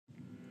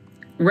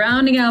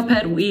Rounding out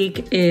Pet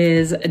Week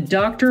is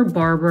Dr.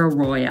 Barbara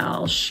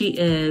Royale. She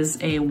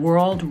is a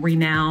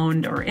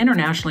world-renowned or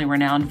internationally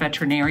renowned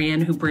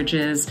veterinarian who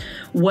bridges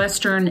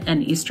Western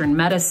and Eastern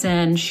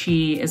medicine.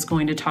 She is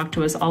going to talk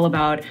to us all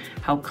about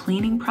how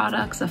cleaning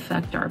products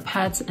affect our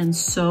pets and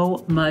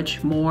so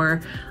much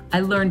more.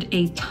 I learned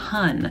a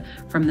ton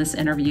from this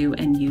interview,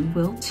 and you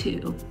will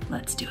too.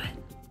 Let's do it.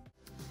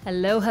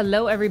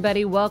 Hello,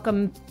 everybody.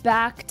 Welcome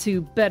back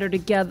to Better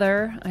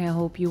Together. I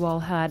hope you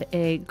all had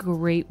a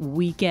great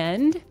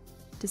weekend,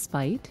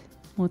 despite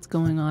what's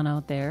going on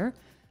out there.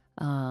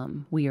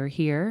 We are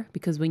here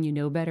because when you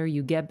know better,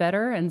 you get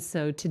better. And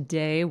so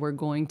today we're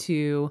going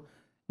to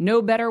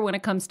know better when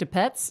it comes to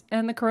pets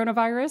and the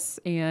coronavirus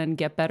and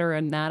get better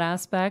in that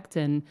aspect.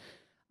 And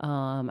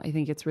I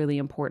think it's really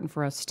important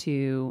for us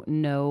to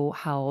know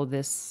how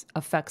this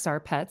affects our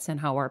pets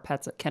and how our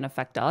pets can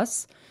affect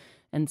us.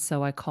 And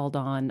so I called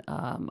on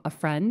a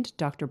friend,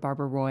 Dr.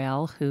 Barbara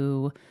Royale,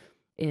 who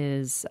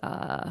is,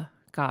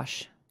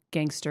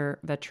 gangster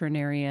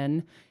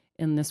veterinarian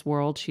in this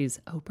world.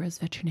 She's Oprah's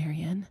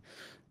veterinarian.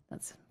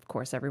 That's, of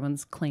course,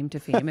 everyone's claim to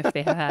fame. If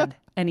they have had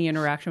any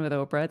interaction with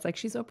Oprah, it's like,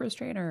 she's Oprah's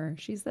trainer.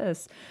 She's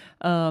this.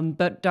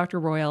 But Dr.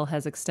 Royale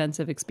has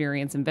extensive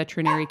experience in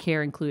veterinary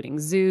care, including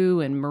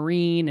zoo and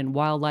marine and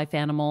wildlife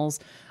animals.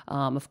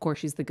 Of course,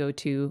 she's the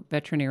go-to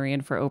veterinarian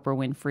for Oprah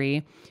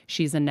Winfrey.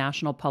 She's a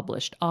national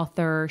published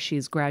author.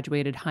 She's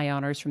graduated high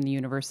honors from the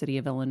University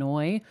of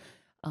Illinois.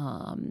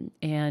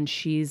 And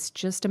she's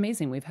just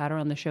amazing. We've had her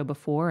on the show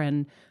before,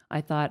 and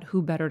I thought,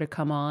 who better to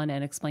come on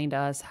and explain to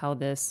us how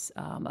this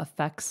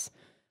affects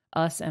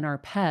us and our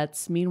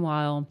pets.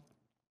 Meanwhile,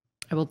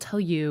 I will tell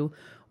you,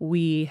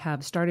 we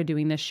have started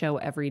doing this show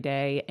every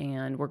day,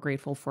 and we're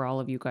grateful for all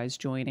of you guys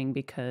joining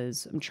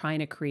because I'm trying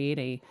to create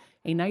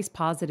a nice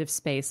positive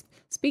space.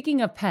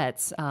 Speaking of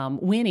pets,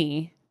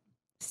 Winnie,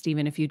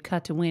 Stephen, if you'd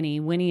cut to Winnie.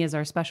 Winnie is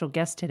our special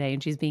guest today,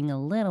 and she's being a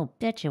little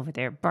bitch over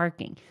there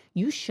barking.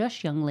 You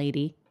shush, young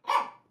lady.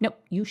 No,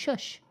 you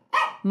shush.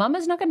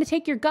 Mama's not going to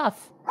take your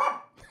guff.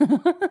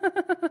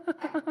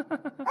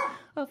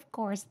 Of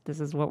course, this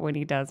is what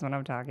Winnie does when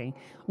I'm talking.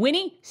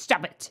 Winnie,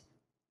 stop it.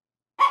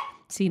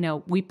 See,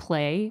 now we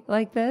play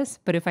like this,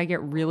 but if I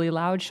get really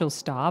loud, she'll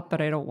stop,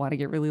 but I don't want to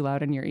get really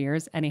loud in your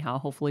ears. Anyhow,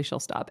 hopefully she'll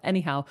stop.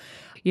 Anyhow,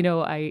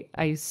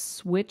 I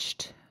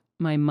switched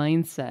my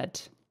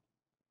mindset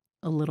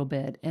a little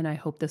bit, and I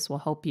hope this will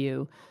help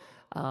you.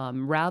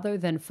 Rather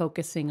than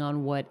focusing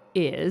on what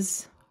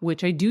is,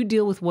 which I do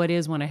deal with what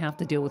is when I have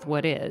to deal with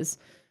what is,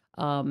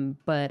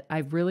 but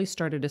I've really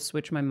started to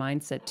switch my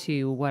mindset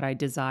to what I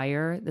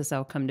desire this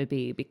outcome to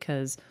be,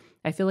 because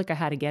I feel like I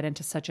had to get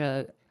into such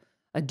a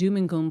doom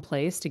and gloom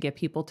place to get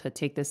people to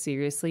take this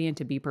seriously and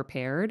to be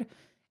prepared.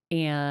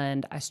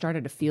 And I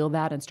started to feel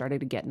that and started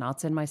to get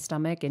knots in my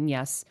stomach. And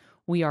yes,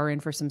 we are in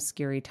for some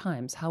scary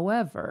times.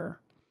 However,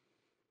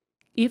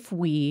 if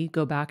we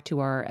go back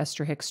to our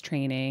Esther Hicks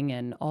training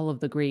and all of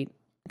the great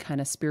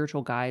kind of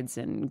spiritual guides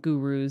and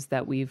gurus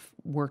that we've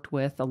worked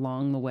with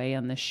along the way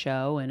on this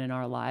show and in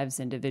our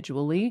lives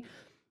individually,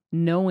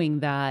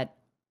 knowing that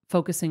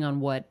focusing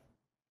on what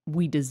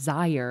we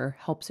desire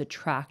helps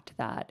attract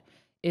that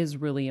is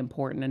really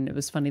important. And it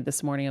was funny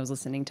this morning, I was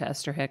listening to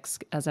Esther Hicks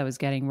as I was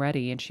getting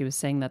ready, and she was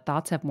saying that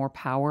thoughts have more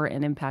power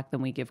and impact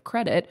than we give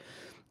credit.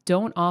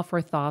 Don't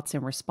offer thoughts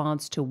in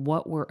response to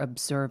what we're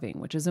observing,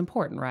 which is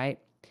important, right?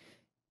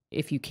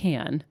 If you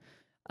can.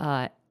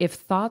 If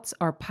thoughts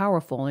are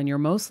powerful and you're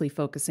mostly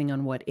focusing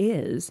on what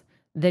is,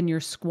 then you're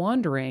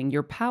squandering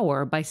your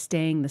power by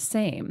staying the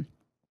same.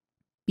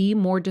 Be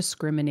more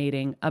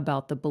discriminating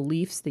about the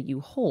beliefs that you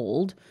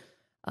hold.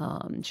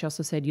 She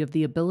also said you have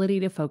the ability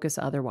to focus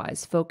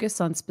otherwise. Focus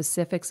on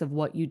specifics of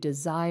what you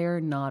desire,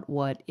 not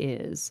what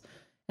is.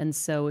 And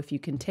so if you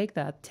can take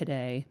that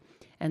today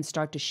and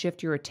start to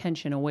shift your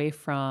attention away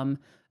from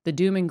the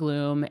doom and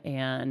gloom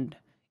and,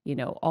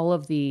 all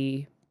of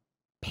the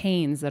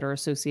pains that are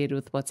associated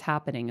with what's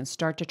happening and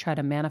start to try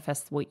to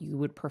manifest what you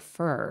would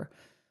prefer,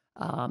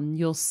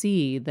 you'll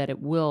see that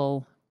it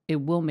will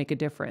make a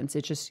difference.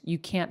 It's just, you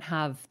can't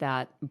have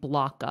that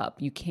block up.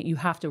 You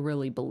have to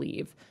really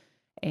believe.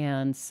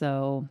 And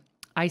so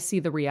I see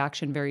the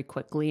reaction very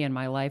quickly in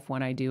my life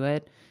when I do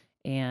it.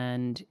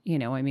 And,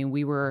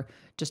 we were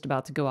just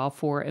about to go out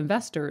for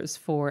investment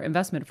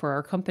for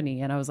our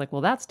company. And I was like,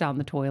 well, that's down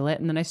the toilet.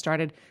 And then I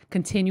started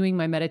continuing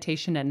my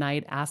meditation at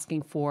night,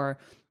 asking for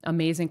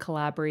amazing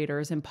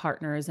collaborators and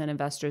partners and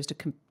investors to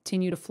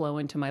continue to flow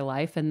into my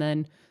life. And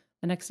then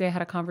the next day I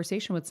had a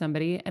conversation with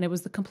somebody and it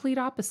was the complete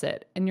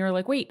opposite. And you're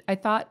like, wait, I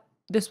thought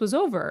this was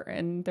over.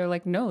 And they're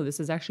like, no, this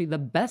is actually the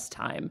best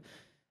time.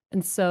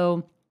 And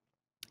so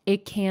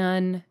it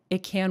can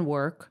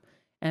work.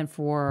 And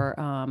for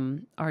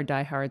our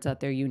diehards out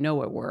there,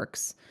 it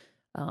works.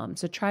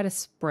 So try to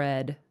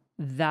spread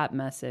that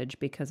message,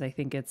 because I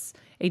think it's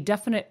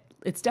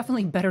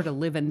definitely better to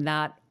live in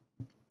that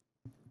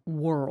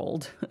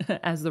world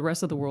as the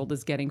rest of the world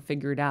is getting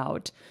figured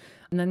out.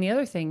 And then the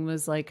other thing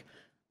was like,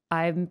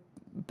 I'm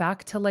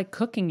back to like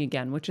cooking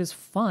again, which is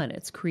fun.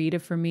 It's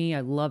creative for me. I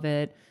love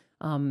it.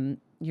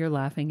 you're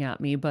laughing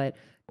at me, but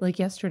like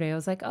yesterday, I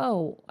was like,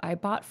 oh, I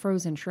bought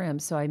frozen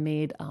shrimp. So I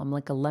made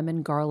like a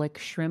lemon garlic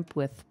shrimp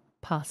with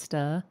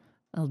pasta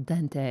al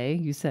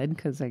dente, you said,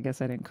 because I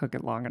guess I didn't cook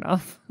it long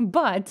enough.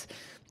 But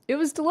it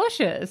was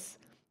delicious.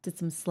 Did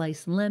some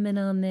sliced lemon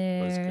on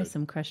That's there, good.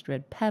 some crushed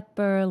red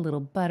pepper, a little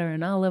butter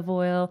and olive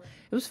oil.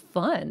 It was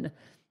fun.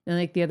 And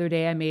like the other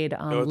day, I made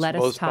You know what's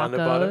lettuce most fun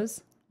about it?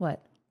 tacos.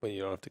 What? When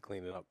you don't have to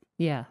clean it up.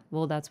 Yeah,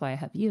 well, that's why I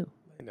have you.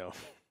 I know.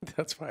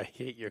 That's why I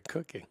hate your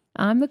cooking.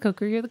 I'm the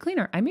cooker, you're the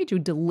cleaner. I made you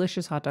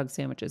delicious hot dog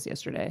sandwiches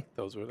yesterday.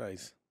 Those were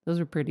nice. Those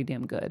were pretty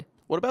damn good.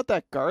 What about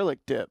that garlic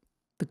dip?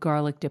 The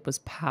garlic dip was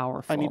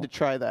powerful. I need to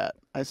try that.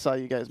 I saw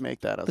you guys make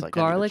that. I was The like,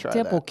 I need garlic to try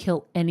dip that. will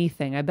kill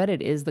anything. I bet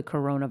it is the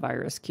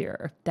coronavirus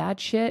cure. That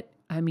shit,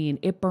 I mean,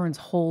 it burns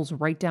holes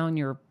right down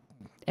your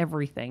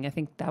everything. I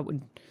think that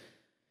would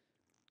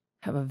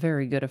have a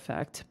very good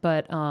effect.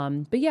 But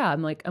yeah,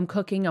 I'm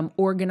cooking, I'm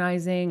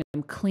organizing,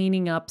 I'm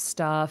cleaning up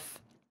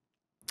stuff.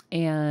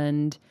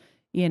 And,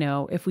 you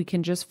know, if we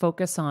can just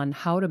focus on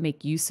how to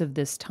make use of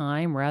this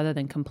time rather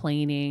than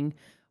complaining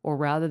or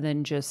rather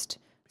than just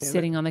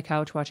sitting on the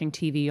couch watching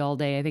TV all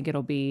day, I think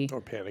it'll be Or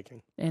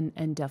panicking.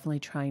 and definitely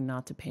trying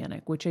not to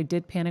panic, which I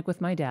did panic with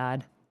my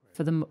dad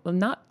for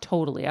not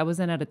totally. I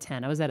wasn't at a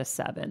 10. I was at a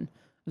 7. I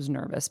was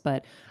nervous,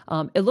 but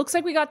it looks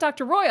like we got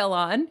Dr. Royal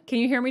on. Can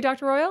you hear me,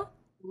 Dr. Royal?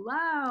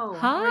 Hello.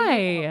 How are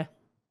you?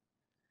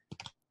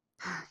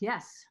 Hi.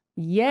 Yes.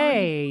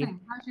 Yay.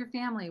 How's your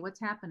family? What's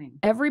happening?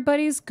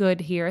 Everybody's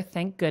good here.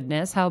 Thank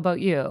goodness. How about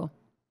you?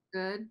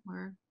 Good.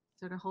 We're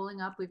sort of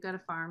holding up. We've got a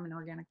farm, an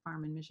organic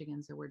farm in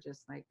Michigan. So we're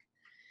just like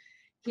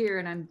here,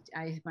 and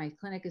my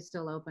clinic is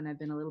still open. I've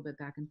been a little bit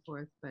back and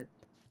forth, but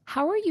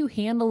How are you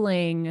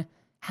handling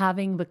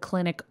having the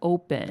clinic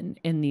open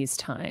in these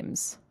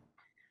times?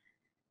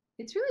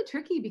 it's really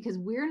tricky because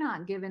we're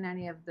not given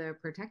any of the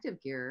protective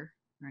gear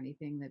or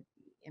anything that,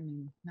 I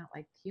mean, not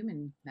like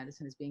human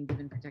medicine is being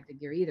given protective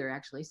gear either,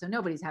 actually. So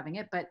nobody's having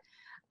it, but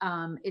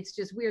it's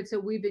just weird. So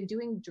we've been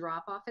doing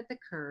drop off at the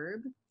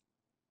curb,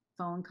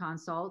 phone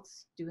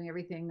consults, doing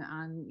everything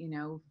on, you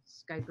know,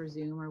 Skype or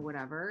Zoom or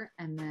whatever.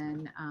 And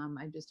then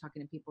I'm just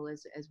talking to people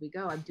as we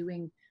go.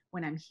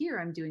 When I'm here,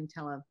 I'm doing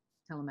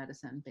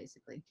telemedicine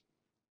basically.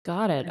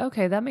 Got it.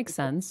 Okay, that makes For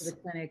sense. the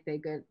clinic, they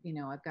get, you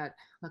know, I've got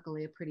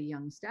luckily a pretty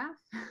young staff.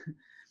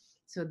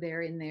 So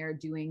they're in there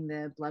doing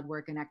the blood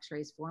work and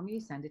x-rays for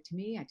me, send it to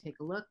me. I take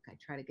a look. I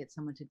try to get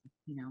someone to,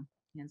 you know,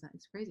 hands on.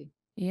 It's crazy.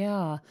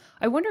 Yeah.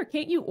 I wonder,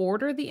 can't you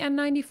order the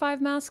N95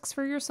 masks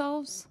for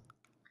yourselves?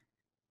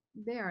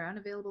 They are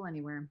unavailable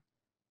anywhere.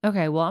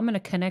 Okay, well, I'm going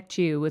to connect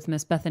you with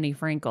Miss Bethany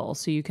Frankel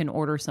so you can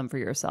order some for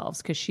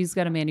yourselves because she's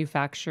got a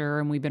manufacturer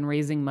and we've been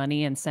raising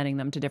money and sending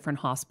them to different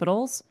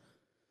hospitals.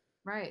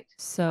 Right.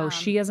 So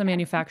she has a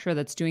manufacturer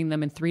that's doing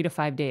them in 3 to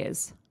 5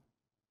 days.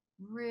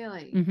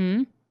 Really?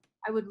 Mm-hmm.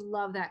 I would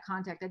love that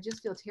contact. I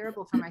just feel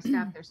terrible for my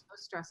staff. They're so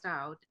stressed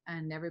out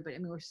and everybody, I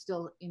mean, we're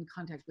still in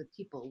contact with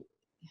people.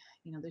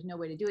 You know, there's no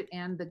way to do it.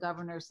 And the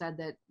governor said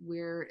that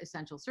we're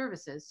essential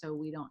services, so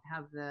we don't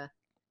have the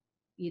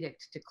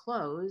edict to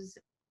close.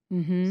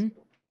 Mm-hmm.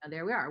 So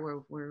there we are.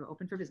 We're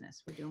open for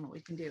business. We're doing what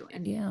we can do.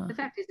 And Yeah. the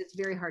fact is, it's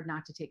very hard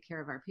not to take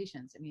care of our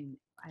patients. I mean,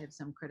 I have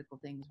some critical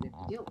things we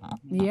have to deal with. I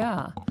mean,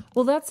 Yeah.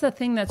 Well, that's the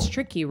thing that's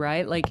tricky,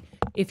 right? Like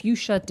if you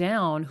shut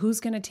down, who's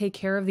going to take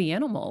care of the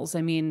animals?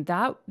 I mean,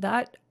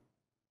 that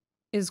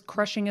is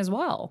crushing as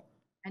well.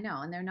 I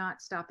know, and they're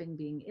not stopping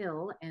being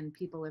ill, and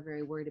people are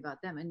very worried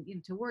about them. And you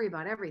know, to worry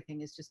about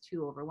everything is just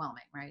too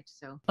overwhelming, right?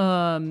 So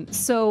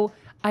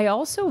I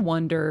also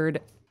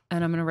wondered,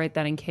 and I'm going to write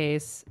that in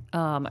case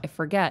I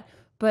forget,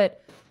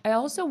 but I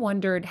also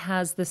wondered,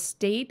 has the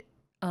state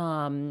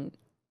asked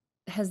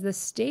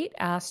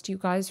you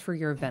guys for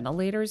your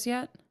ventilators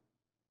yet?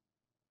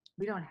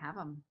 We don't have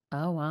them.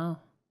 Oh, wow.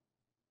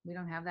 We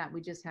don't have that.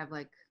 We just have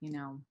like, you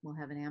know, we'll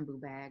have an ambu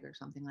bag or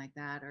something like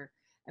that. Or,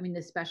 I mean,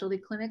 the specialty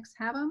clinics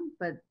have them,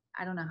 but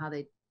I don't know how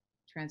they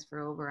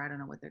transfer over. I don't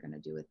know what they're going to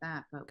do with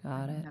that. But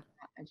Got it.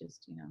 I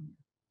just, you know.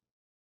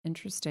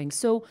 Interesting.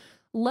 So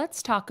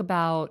let's talk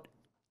about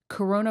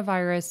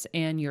coronavirus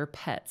and your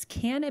pets.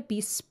 Can it be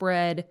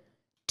spread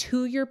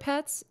to your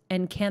pets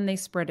and can they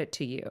spread it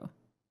to you?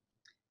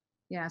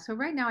 Yeah. So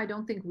right now, I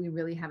don't think we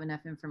really have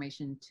enough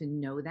information to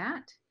know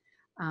that,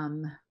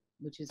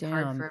 which is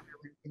hard for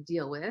everyone to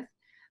deal with.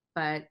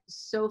 But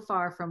so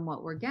far from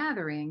what we're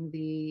gathering,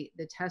 the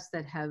tests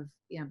that have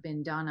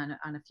been done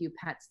on a few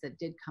pets that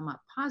did come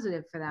up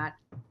positive for that,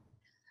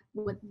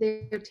 what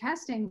they're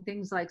testing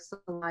things like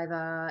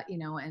saliva, you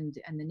know, and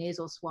the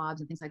nasal swabs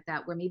and things like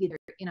that, where maybe they're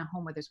in a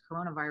home where there's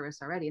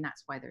coronavirus already, and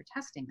that's why they're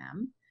testing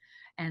them.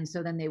 And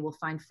so then they will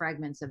find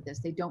fragments of this.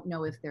 They don't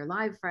know if they're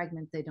live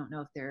fragments. They don't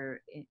know if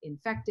they're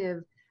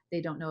infective.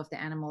 They don't know if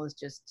the animal is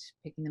just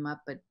picking them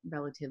up, but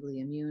relatively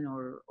immune,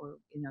 or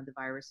you know, the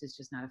virus is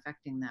just not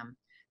affecting them.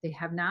 They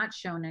have not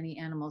shown any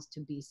animals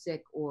to be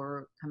sick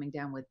or coming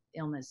down with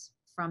illness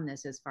from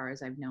this, as far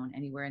as I've known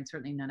anywhere. And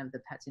certainly none of the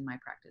pets in my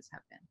practice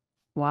have been.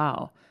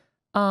 Wow.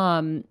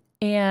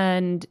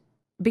 And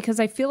because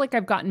I feel like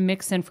I've gotten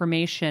mixed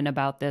information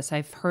about this.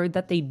 I've heard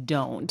that they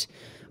don't,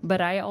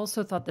 but I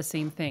also thought the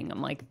same thing.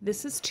 I'm like,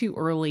 this is too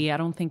early. I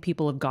don't think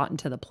people have gotten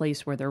to the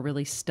place where they're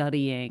really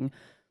studying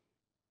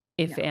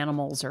if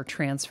animals are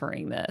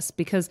transferring this,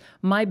 because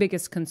my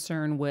biggest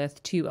concern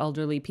with 2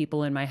 elderly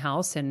people in my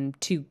house and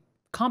 2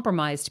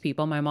 compromised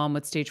people, my mom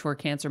with stage 4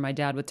 cancer, my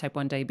dad with type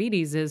 1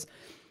 diabetes, is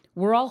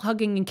we're all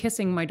hugging and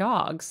kissing my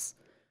dogs,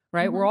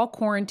 right? Mm-hmm. We're all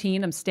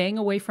quarantined. I'm staying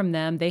away from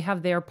them. They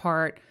have their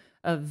part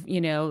of,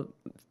 you know,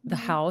 the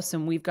house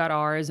and we've got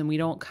ours, and we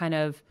don't kind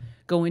of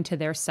go into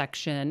their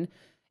section.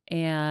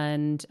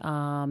 And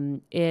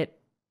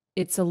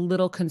it's a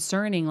little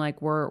concerning.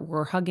 Like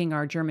we're hugging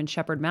our German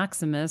Shepherd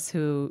Maximus,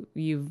 who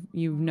you've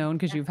known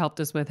because you've helped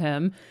us with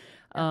him.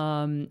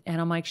 And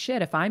I'm like,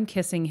 shit, if I'm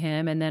kissing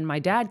him and then my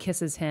dad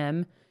kisses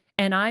him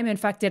and I'm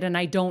infected and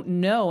I don't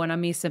know and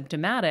I'm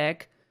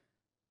asymptomatic,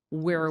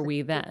 where are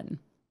we then?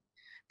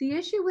 The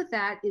issue with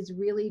that is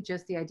really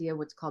just the idea of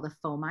what's called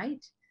a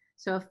fomite.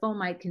 So a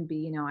fomite can be,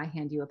 you know, I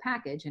hand you a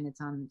package and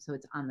it's on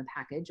the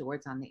package or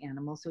it's on the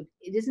animal. So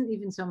it isn't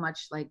even so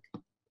much like,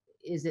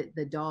 is it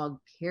the dog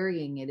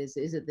carrying it? Is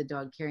it the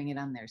dog carrying it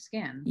on their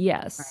skin?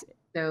 Yes.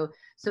 Right?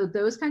 So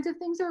those kinds of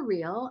things are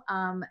real.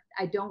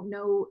 I don't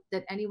know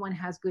that anyone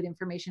has good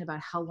information about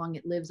how long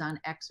it lives on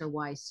X or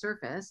Y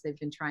surface. They've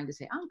been trying to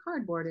say on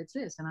cardboard it's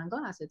this, and on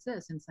glass it's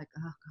this, and it's like,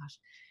 oh gosh,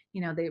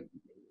 you know,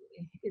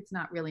 it's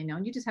not really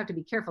known. You just have to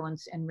be careful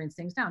and rinse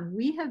things down.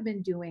 We have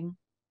been doing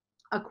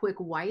a quick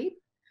wipe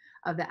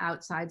of the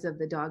outsides of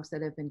the dogs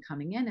that have been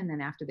coming in, and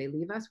then after they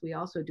leave us, we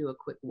also do a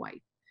quick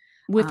wipe.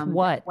 With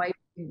what?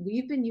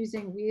 We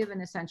have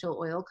an essential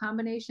oil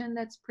combination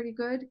that's pretty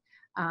good.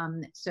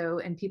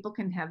 And people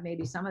can have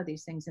maybe some of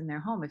these things in their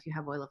home. If you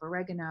have oil of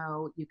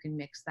oregano, you can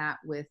mix that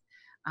with,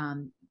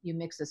 you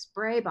mix a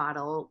spray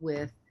bottle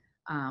with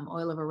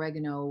oil of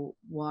oregano,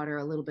 water,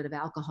 a little bit of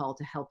alcohol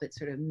to help it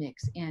sort of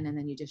mix in, and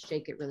then you just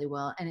shake it really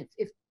well. And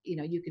if you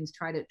know, you can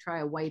try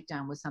a wipe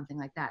down with something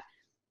like that.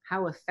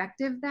 How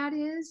effective that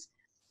is,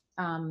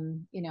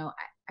 you know,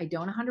 I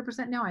don't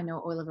 100% know. I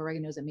know oil of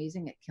oregano is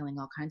amazing at killing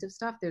all kinds of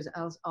stuff. There's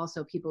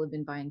also people have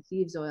been buying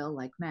thieves oil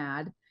like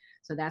mad.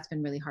 So that's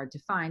been really hard to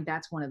find.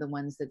 That's one of the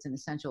ones that's an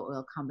essential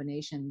oil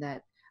combination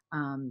that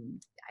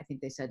I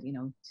think they said, you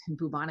know,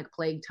 bubonic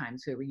plague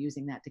times, we were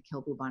using that to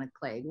kill bubonic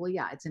plague. Well,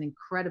 yeah, it's an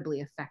incredibly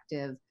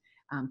effective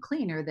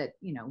cleaner that,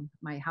 you know,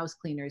 my house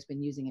cleaner has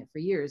been using it for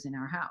years in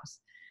our house.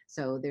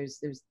 So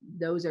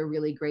those are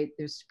really great.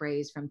 There's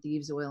sprays from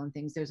thieves oil and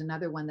things. There's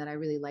another one that I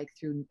really like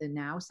through the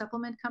Now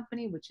supplement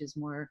company, which is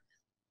more,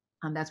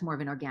 that's more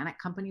of an organic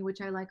company,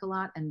 which I like a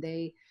lot. And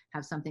they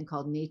have something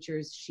called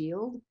Nature's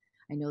Shield.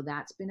 I know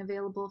that's been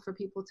available for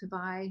people to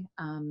buy.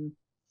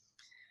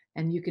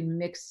 And you can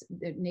mix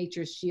the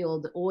Nature's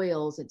Shield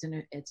oils. It's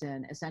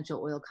an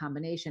essential oil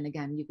combination.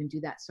 Again, you can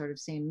do that sort of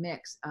same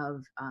mix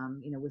of,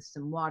 you know, with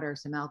some water,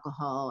 some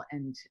alcohol,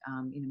 and,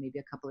 you know, maybe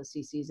a couple of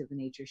cc's of the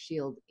Nature's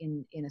Shield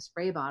in a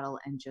spray bottle,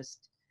 and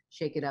just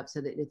shake it up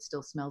so that it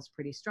still smells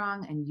pretty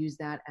strong, and use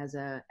that as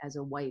a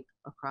wipe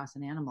across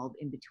an animal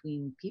in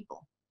between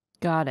people.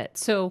 Got it.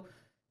 So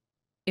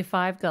if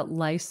I've got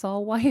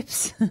Lysol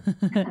wipes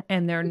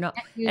and they're not,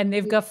 and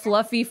they've got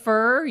fluffy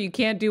fur, you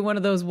can't do one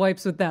of those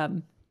wipes with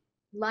them.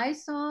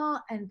 Lysol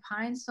and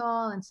Pine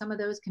Sol and some of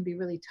those can be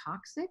really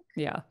toxic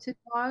to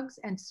dogs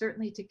and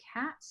certainly to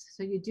cats.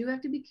 So you do have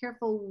to be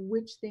careful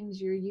which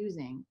things you're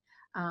using.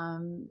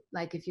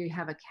 Like if you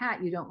have a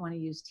cat, you don't want to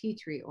use tea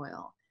tree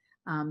oil.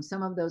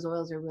 Some of those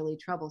oils are really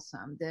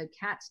troublesome. The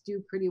cats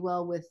do pretty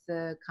well with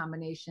the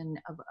combination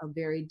of a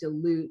very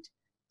dilute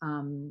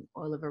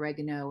oil of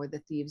oregano, or the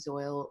thieves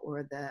oil,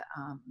 or the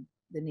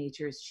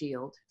Nature's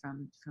Shield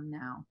from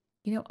Now.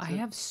 You know, I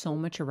have so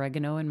much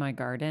oregano in my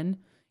garden.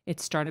 It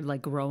started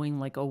like growing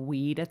like a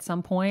weed at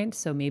some point.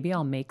 So maybe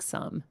I'll make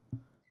some.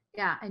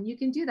 Yeah. And you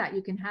can do that.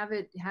 You can have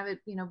it,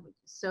 you know,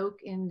 soak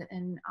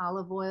in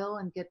olive oil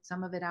and get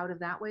some of it out of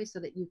that way,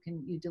 so that you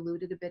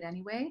dilute it a bit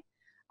anyway.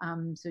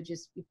 So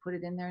just you put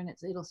it in there and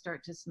it'll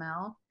start to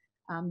smell.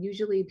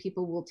 Usually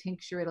people will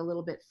tincture it a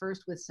little bit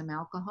first with some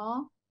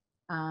alcohol.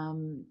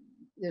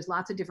 There's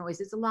lots of different ways.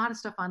 There's a lot of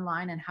stuff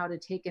online on how to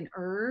take an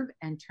herb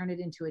and turn it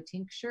into a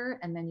tincture.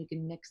 And then you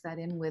can mix that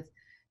in with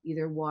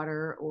either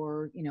water,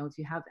 or, you know, if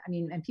you have, I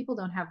mean, and people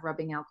don't have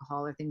rubbing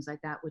alcohol or things like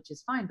that, which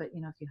is fine. But,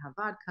 you know, if you have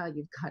vodka,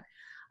 you've got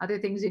other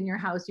things in your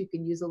house, you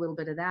can use a little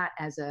bit of that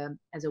as a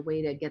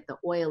way to get the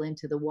oil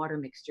into the water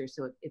mixture,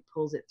 so it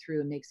pulls it through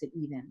and makes it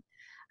even.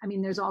 I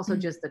mean, there's also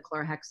just the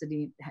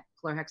chlorhexidine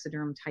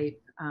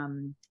type,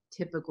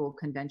 typical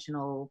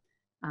conventional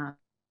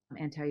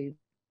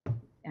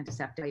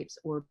antiseptics,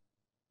 or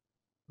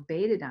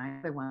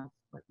betadine.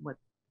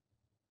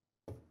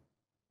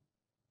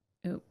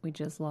 Oh, we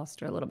just lost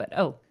her a little bit.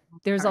 Oh,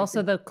 there's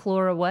also the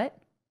Chlorhex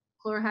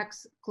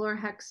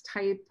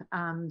type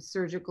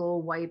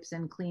surgical wipes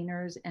and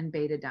cleaners, and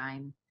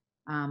betadine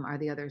are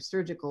the other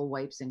surgical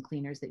wipes and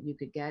cleaners that you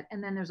could get.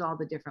 And then there's all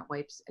the different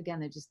wipes. Again,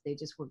 they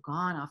just were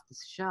gone off the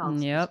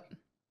shelves. Yep.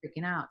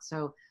 Freaking out.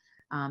 So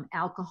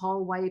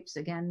Alcohol wipes,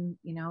 again,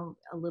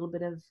 a little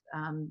bit of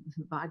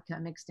vodka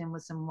mixed in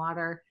with some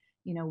water,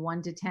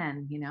 1 to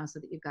 10, so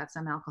that you've got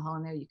some alcohol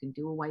in there. You can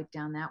do a wipe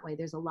down that way.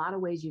 There's a lot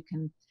of ways you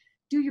can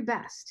do your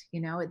best.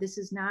 This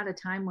is not a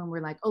time when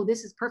we're like, oh,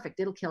 this is perfect,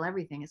 it'll kill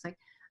everything. It's like,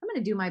 I'm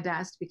going to do my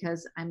best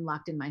because I'm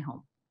locked in my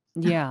home.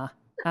 Yeah,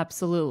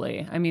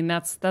 absolutely. I mean,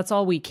 that's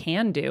all we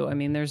can do. I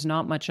mean, there's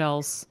not much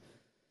else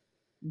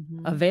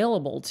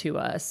available to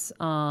us.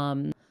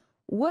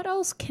 What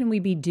else can we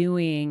be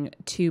doing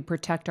to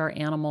protect our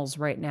animals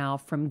right now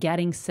from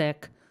getting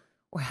sick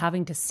or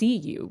having to see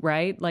you,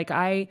 right? Like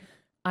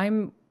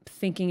I'm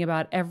thinking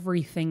about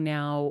everything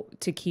now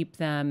to keep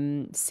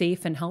them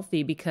safe and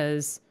healthy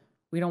because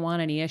we don't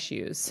want any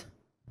issues.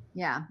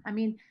 Yeah. I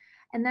mean,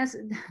 and that's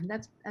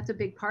a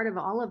big part of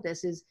all of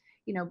this is,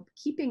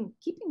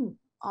 keeping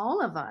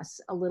all of us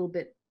a little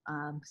bit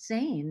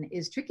sane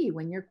is tricky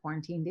when you're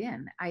quarantined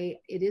in.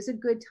 It is a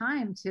good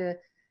time to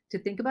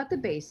think about the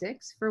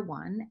basics for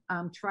one.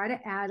 Try to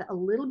add a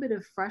little bit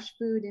of fresh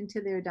food into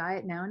their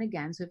diet now and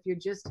again. So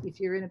if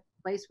you're in a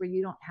place where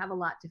you don't have a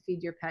lot to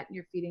feed your pet and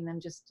you're feeding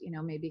them just,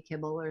 maybe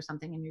kibble or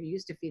something, and you're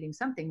used to feeding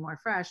something more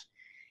fresh,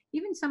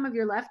 even some of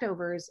your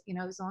leftovers,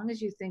 as long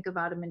as you think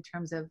about them in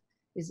terms of,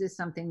 is this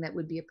something that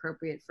would be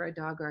appropriate for a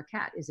dog or a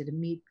cat? Is it a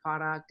meat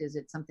product? Is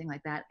it something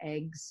like that?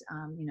 Eggs,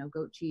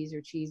 goat cheese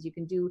or cheese. You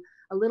can do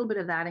a little bit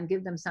of that and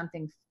give them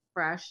something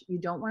fresh. You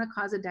don't want to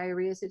cause a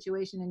diarrhea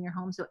situation in your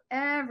home. So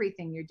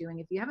everything you're doing,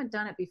 if you haven't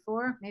done it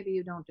before, maybe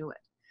you don't do it.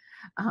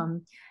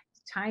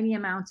 Tiny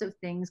amounts of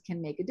things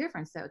can make a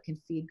difference. So it can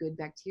feed good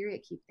bacteria,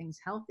 keep things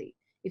healthy.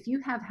 If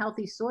you have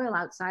healthy soil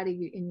outside of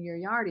you in your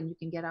yard and you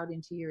can get out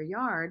into your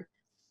yard,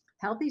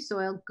 healthy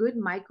soil, good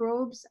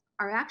microbes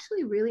are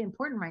actually really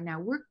important right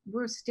now.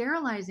 We're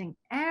sterilizing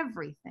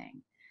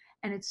everything.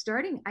 And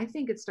I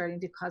think it's starting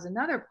to cause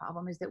another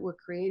problem, is that we're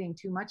creating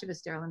too much of a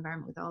sterile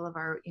environment with all of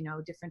our,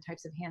 different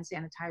types of hand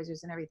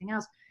sanitizers and everything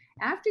else.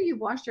 After you've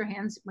washed your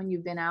hands, when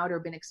you've been out or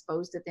been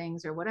exposed to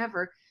things or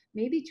whatever,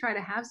 maybe try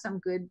to have some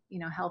good,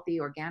 healthy,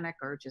 organic,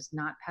 or just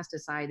not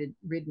pesticide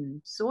ridden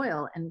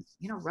soil and,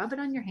 rub it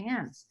on your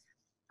hands.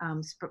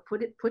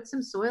 Put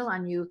some soil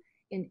on you.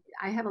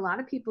 I have a lot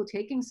of people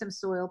taking some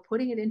soil,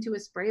 putting it into a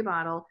spray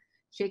bottle,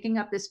 shaking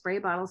up this spray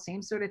bottle,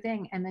 same sort of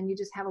thing. And then you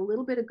just have a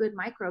little bit of good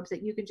microbes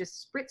that you can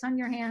just spritz on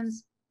your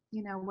hands,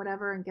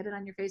 whatever, and get it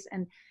on your face.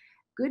 And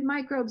good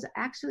microbes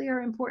actually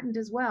are important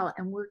as well.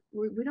 And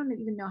we don't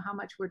even know how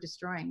much we're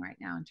destroying right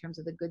now in terms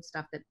of the good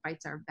stuff that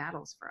fights our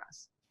battles for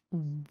us.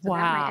 So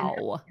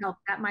Wow.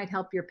 that might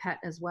help your pet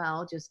as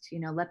well. Just,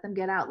 let them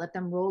get out, let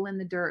them roll in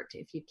the dirt.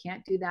 If you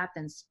can't do that,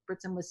 then spritz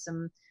them with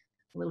a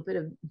little bit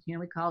of,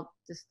 we call it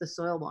just the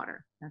soil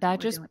water. That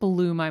just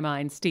blew my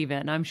mind,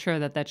 Stephen. I'm sure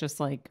that just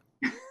like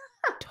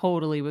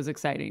totally was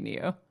exciting to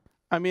you.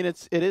 I mean,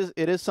 it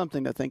is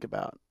something to think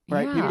about,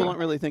 right? Yeah. People don't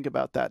really think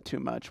about that too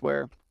much.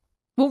 Well,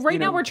 right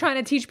now we're trying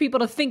to teach people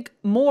to think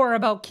more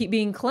about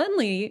being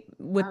cleanly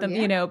with them,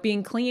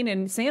 being clean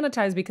and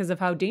sanitized because of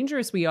how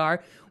dangerous we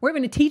are. We're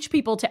going to teach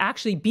people to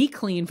actually be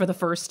clean for the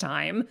first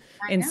time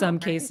in some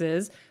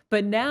cases.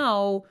 But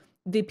now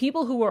the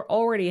people who are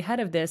already ahead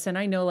of this, and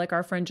I know like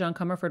our friend John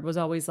Comerford was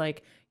always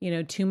like,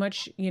 too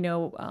much,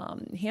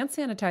 hand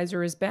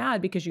sanitizer is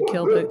bad because you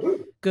kill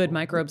the good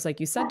microbes, like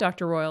you said,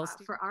 Dr. Royals.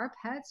 For our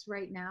pets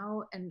right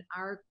now, and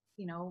our,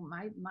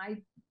 my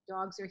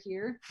dogs are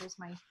here. There's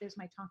my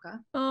Tonka.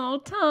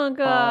 Oh,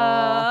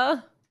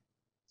 Tonka.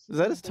 Is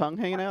that his tongue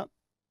hanging out?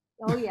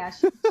 Oh yeah,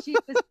 she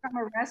was from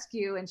a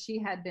rescue and she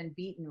had been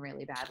beaten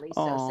really badly.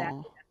 So sad.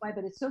 That's why,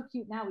 but it's so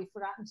cute now. We've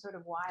forgotten sort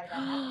of why that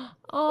happened.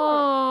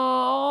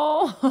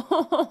 Oh,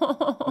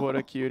 what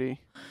a cutie!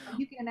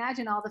 You can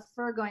imagine all the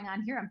fur going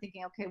on here. I'm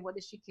thinking, okay, what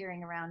is she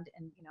carrying around?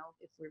 And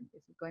if we're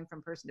going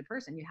from person to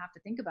person, you have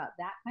to think about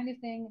that kind of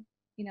thing.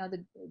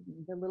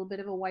 The little bit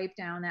of a wipe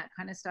down, that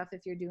kind of stuff.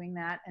 If you're doing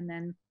that,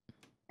 and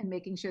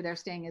making sure they're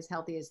staying as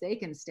healthy as they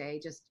can stay,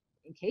 just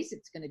in case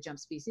it's going to jump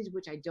species,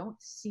 which I don't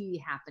see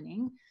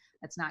happening.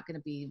 That's not going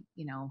to be,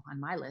 on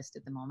my list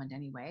at the moment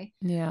anyway.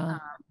 Yeah.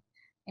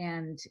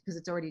 And because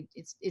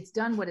it's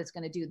done what it's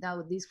going to do.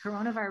 Now, these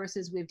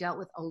coronaviruses we've dealt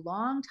with a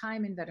long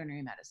time in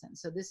veterinary medicine.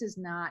 So this is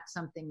not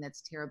something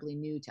that's terribly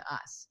new to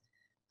us.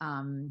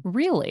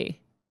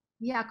 Really?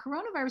 Yeah.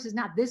 Coronavirus is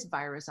not this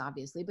virus,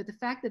 obviously, but the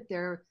fact that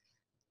the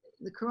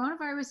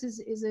coronavirus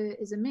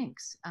is a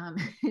minx.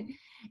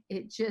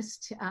 It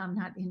just,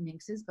 not in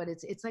minxes, but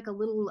it's like a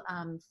little,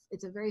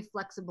 it's a very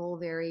flexible,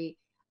 very,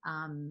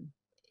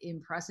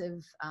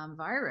 impressive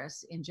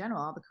virus in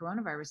general. All the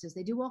coronaviruses,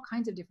 they do all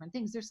kinds of different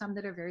things. There's some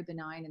that are very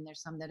benign and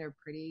there's some that are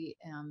pretty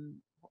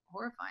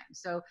horrifying.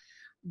 So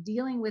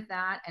dealing with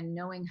that and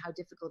knowing how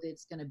difficult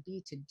it's going to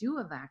be to do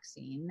a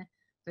vaccine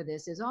for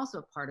this is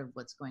also part of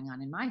what's going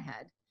on in my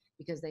head,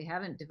 because they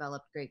haven't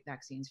developed great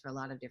vaccines for a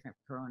lot of different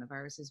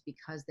coronaviruses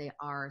because they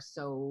are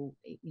so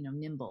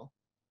nimble.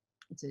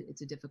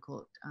 It's a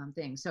difficult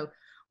thing. So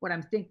what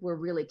we're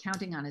really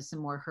counting on is some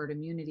more herd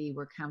immunity.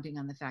 We're counting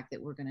on the fact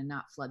that we're going to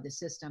not flood the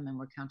system, and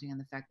we're counting on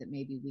the fact that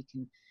maybe we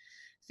can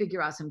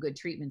figure out some good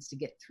treatments to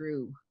get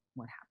through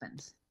what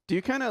happens. Do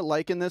you kind of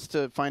liken this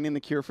to finding the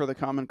cure for the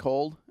common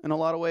cold in a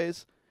lot of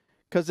ways?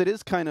 Because it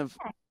is kind of,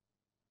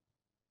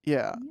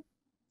 yeah.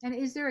 And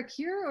is there a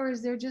cure, or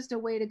is there just a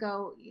way to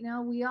go,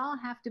 we all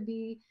have to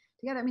be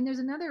together? I mean, there's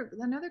another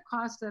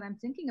cost that I'm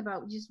thinking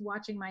about, just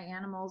watching my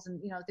animals, and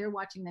they're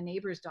watching the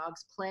neighbors'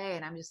 dogs play,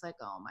 and I'm just like,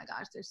 oh my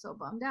gosh, they're so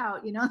bummed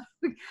out,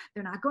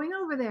 they're not going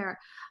over there.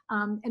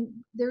 And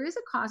there is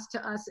a cost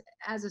to us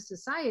as a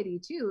society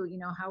too.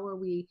 How are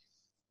we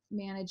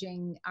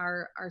managing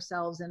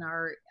ourselves and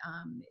our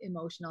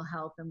emotional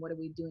health, and what are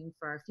we doing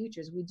for our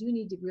futures? We do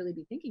need to really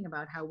be thinking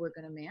about how we're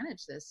going to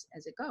manage this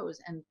as it goes.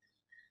 And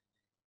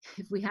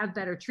if we have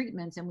better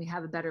treatments and we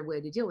have a better way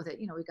to deal with it,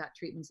 we've got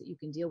treatments that you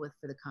can deal with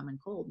for the common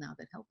cold now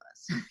that help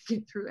us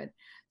get through it.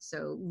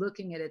 So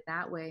looking at it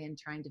that way and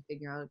trying to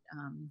figure out,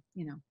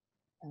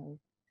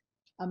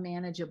 a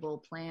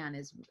manageable plan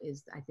is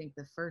I think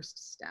the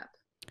first step.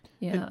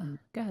 Yeah.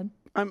 Go ahead.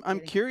 I'm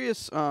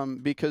curious,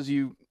 because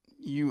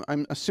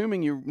I'm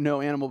assuming you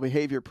know animal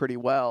behavior pretty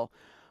well.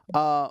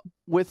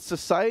 With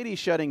society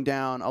shutting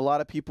down, a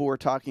lot of people were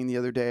talking the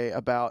other day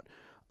about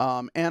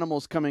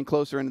animals coming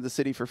closer into the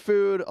city for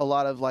food, a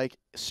lot of like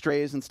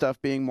strays and stuff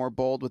being more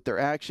bold with their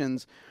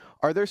actions.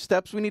 Are there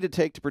steps we need to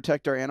take to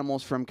protect our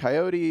animals from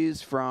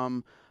coyotes,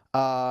 from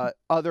other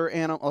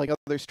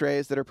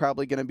strays that are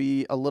probably going to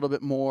be a little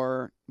bit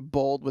more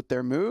bold with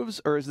their moves?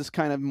 Or is this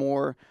kind of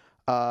more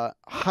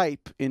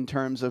hype in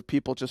terms of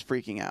people just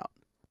freaking out?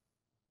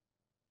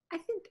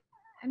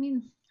 I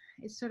mean,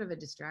 it's sort of a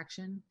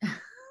distraction.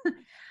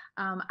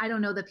 I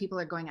don't know that people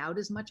are going out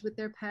as much with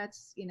their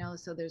pets,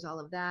 so there's all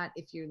of that.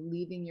 If you're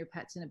leaving your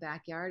pets in a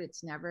backyard,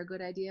 it's never a good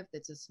idea if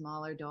it's a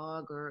smaller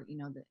dog, or,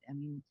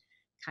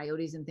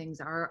 coyotes and things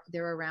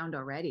they're around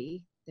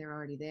already. They're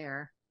already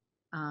there.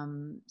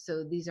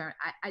 So these aren't,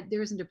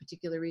 there isn't a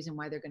particular reason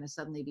why they're going to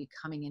suddenly be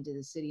coming into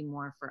the city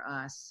more for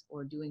us,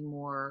 or doing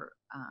more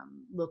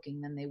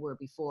looking than they were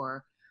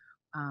before.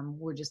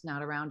 We're just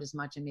not around as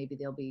much, and maybe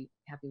they'll be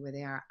happy where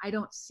they are. I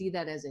don't see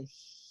that as a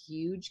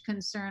huge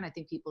concern. I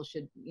think people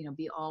should,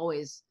 be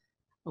always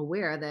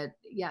aware that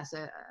yes,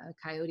 a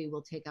coyote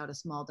will take out a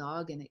small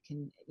dog, and it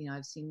can,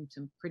 I've seen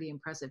some pretty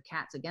impressive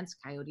cats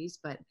against coyotes,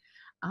 but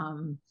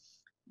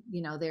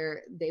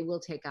they will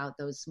take out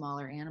those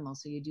smaller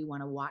animals. So you do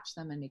want to watch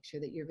them and make sure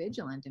that you're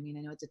vigilant. I mean,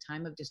 I know it's a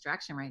time of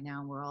distraction right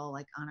now, and we're all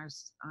like on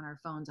our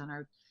phones, on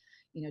our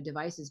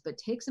devices, but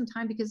take some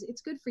time, because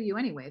it's good for you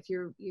anyway. If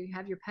you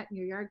have your pet in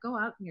your yard, go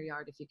out in your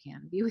yard if you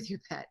can, be with your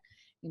pet,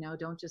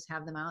 don't just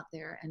have them out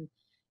there, and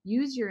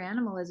use your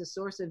animal as a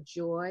source of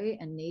joy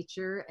and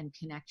nature and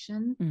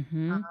connection.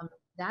 Mm-hmm.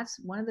 That's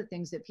one of the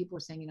things that people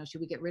are saying,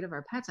 should we get rid of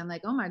our pets? I'm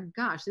like, oh my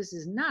gosh, this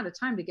is not a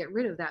time to get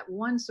rid of that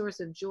one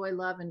source of joy,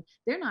 love, and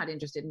they're not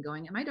interested in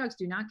going. And my dogs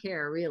do not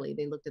care, really.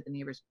 They looked at the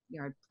neighbor's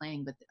yard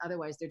playing, but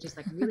otherwise they're just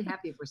like, I'm really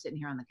happy if we're sitting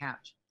here on the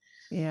couch.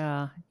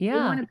 Yeah. They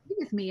want to be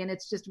with me, and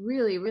it's just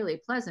really, really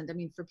pleasant. I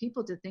mean, for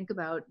people to think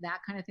about that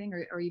kind of thing,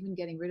 or even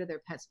getting rid of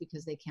their pets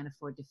because they can't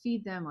afford to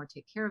feed them or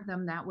take care of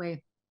them that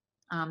way.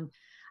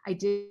 I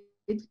did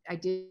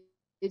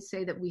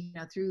say that we,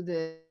 through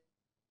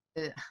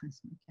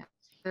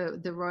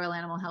the Royal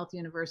Animal Health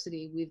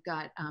University, we've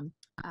got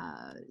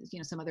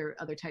some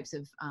other types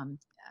of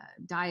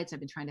diets. I've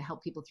been trying to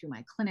help people through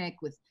my clinic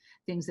with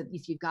things that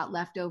if you've got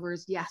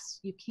leftovers, yes,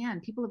 you can.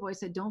 People have always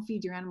said, don't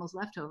feed your animals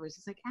leftovers.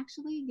 It's like,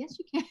 actually, yes,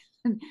 you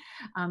can.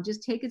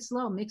 Just take it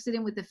slow, mix it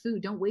in with the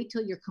food. Don't wait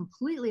till you're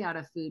completely out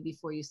of food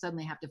before you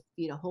suddenly have to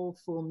feed a whole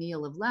full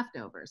meal of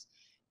leftovers.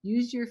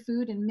 Use your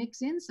food and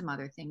mix in some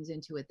other things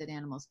into it that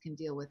animals can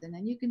deal with. And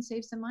then you can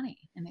save some money,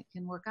 and it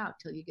can work out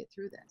till you get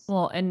through this.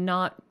 Well, and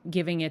not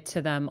giving it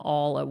to them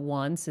all at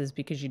once is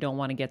because you don't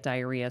want to get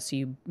diarrhea. So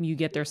you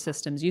get their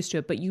systems used to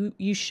it, but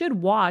you should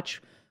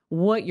watch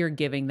what you're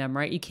giving them,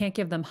 right? You can't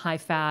give them high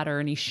fat or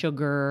any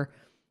sugar.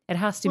 It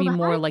has to be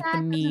more like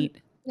the meat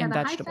and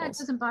vegetables. High fat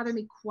doesn't bother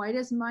me quite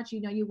as much.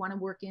 You want to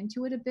work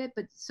into it a bit,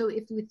 but so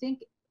if we think,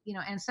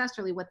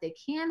 ancestrally, what they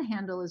can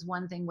handle is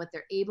one thing. What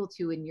they're able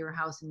to in your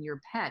house and your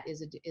pet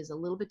is a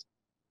little bit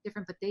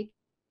different, but they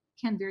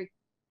can very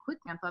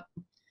quickly ramp up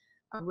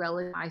a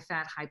relative high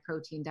fat, high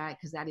protein diet,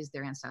 because that is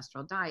their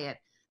ancestral diet.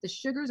 The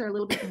sugars are a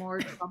little bit more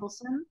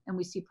troublesome, and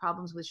we see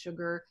problems with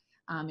sugar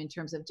in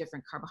terms of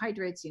different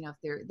carbohydrates. If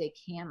they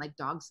can, like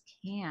dogs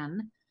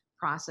can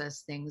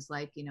process things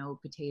like,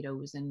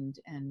 potatoes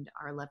and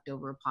our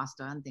leftover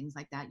pasta and things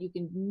like that. You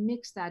can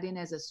mix that in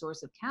as a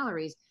source of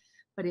calories,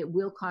 but it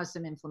will cause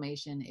some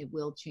inflammation. It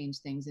will change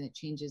things, and it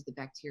changes the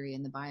bacteria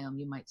in the biome.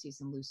 You might see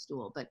some loose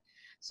stool. But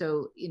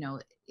so,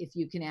 if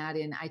you can add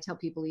in, I tell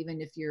people, even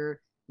if you're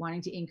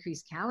wanting to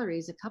increase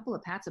calories, a couple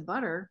of pats of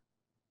butter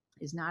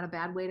is not a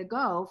bad way to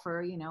go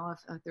for,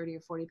 a 30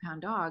 or 40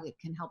 pound dog. It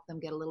can help them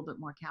get a little bit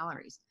more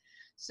calories.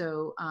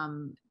 So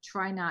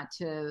try not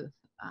to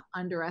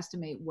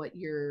underestimate what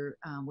you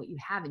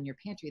have in your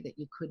pantry that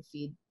you could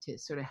feed to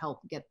sort of help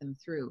get them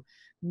through.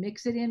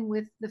 Mix it in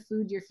with the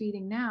food you're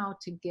feeding now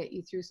to get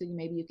you through. So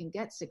maybe you can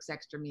get 6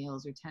 extra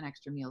meals or 10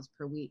 extra meals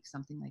per week,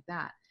 something like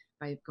that,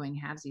 by going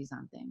halvesies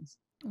on things.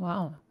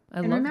 Wow.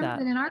 I love that. And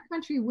remember that in our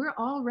country, we're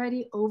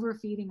already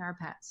overfeeding our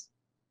pets.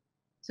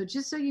 So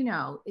just so you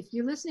know, if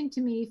you're listening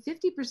to me,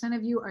 50%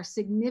 of you are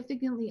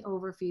significantly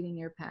overfeeding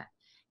your pet.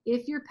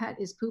 If your pet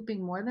is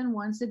pooping more than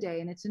once a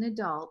day and it's an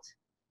adult,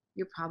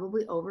 you're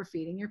probably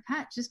overfeeding your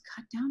pet. Just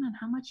cut down on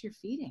how much you're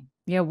feeding.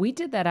 Yeah, we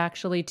did that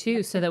actually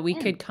too, so that we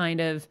could kind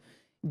of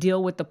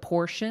deal with the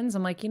portions.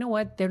 I'm like, you know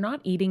what? They're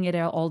not eating it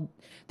all.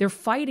 They're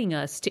fighting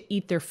us to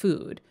eat their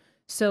food.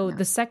 So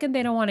the second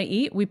they don't want to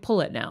eat, we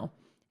pull it now.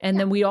 And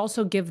then we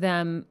also give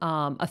them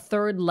a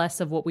third less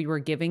of what we were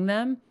giving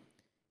them.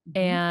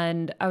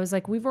 And I was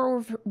like, we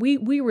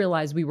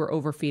realized we were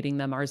overfeeding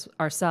them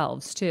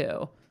ourselves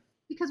too.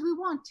 Because we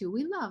want to.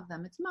 We love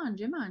them. It's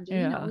manja.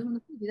 Yeah. You know, we want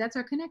to feed you. That's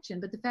our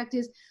connection. But the fact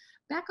is,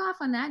 back off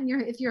on that. And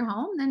if you're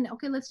home, then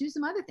okay, let's do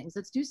some other things.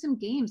 Let's do some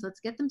games. Let's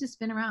get them to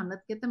spin around.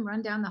 Let's get them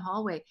run down the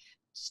hallway.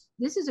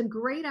 This is a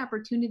great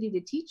opportunity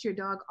to teach your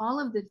dog all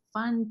of the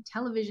fun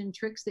television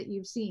tricks that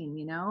you've seen.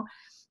 You know,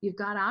 you've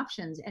got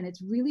options, and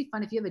it's really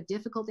fun. If you have a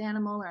difficult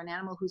animal or an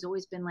animal who's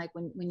always been like,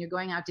 when you're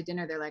going out to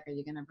dinner, they're like, are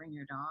you going to bring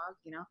your dog?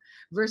 You know,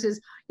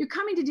 versus you're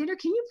coming to dinner.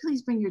 Can you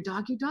please bring your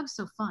dog? Your dog's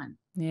so fun.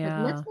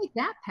 Yeah. Like, let's make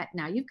that pet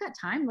now. You've got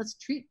time. Let's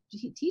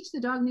teach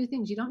the dog new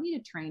things. You don't need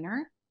a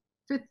trainer.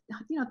 For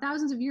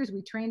thousands of years,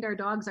 we trained our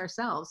dogs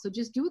ourselves. So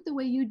just do it the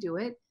way you do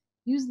it.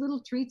 Use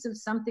little treats of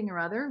something or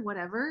other,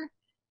 whatever,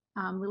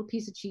 little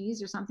piece of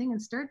cheese or something,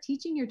 and start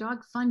teaching your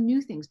dog fun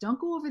new things. Don't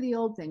go over the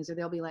old things, or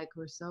they'll be like,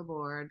 we're so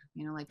bored.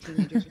 You know, like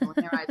teenagers rolling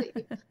their eyes at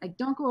you. Like,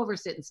 don't go over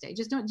sit and stay.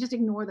 Just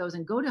ignore those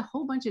and go to a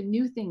whole bunch of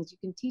new things. You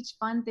can teach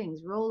fun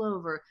things. Roll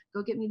over.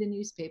 Go get me the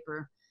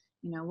newspaper.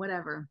 You know,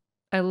 whatever.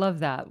 I love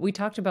that. We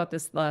talked about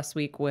this last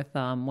week with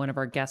one of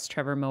our guests,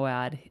 Trevor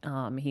Moad.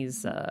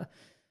 He's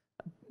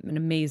an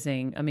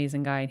amazing,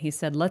 amazing guy. And he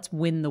said, let's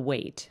win the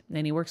weight.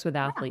 And he works with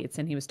athletes.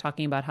 And he was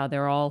talking about how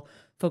they're all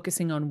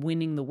focusing on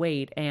winning the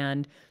weight.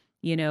 And,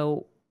 you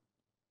know,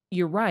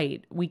 you're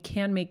right. We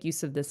can make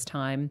use of this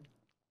time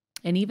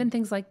and even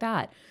things like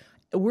that.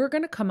 We're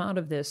going to come out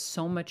of this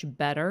so much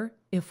better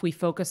if we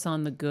focus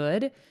on the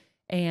good.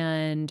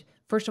 And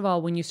first of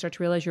all, when you start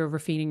to realize you're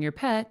overfeeding your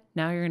pet,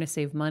 now you're going to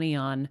save money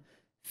on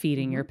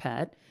feeding your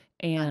pet,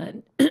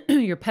 and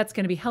your pet's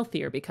going to be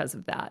healthier because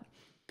of that.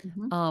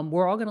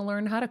 We're all going to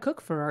learn how to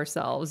cook for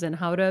ourselves and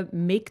how to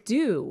make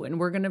do. And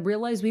we're going to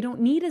realize we don't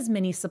need as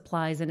many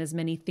supplies and as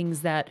many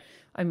things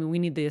we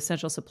need the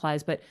essential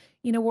supplies, but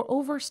you know, we're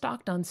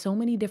overstocked on so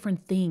many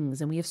different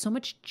things, and we have so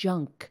much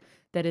junk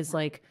that is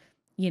like,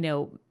 you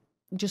know,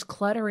 just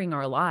cluttering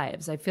our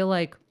lives. I feel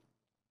like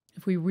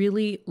if we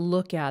really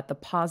look at the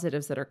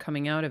positives that are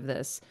coming out of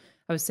this,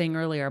 I was saying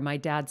earlier, my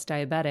dad's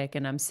diabetic,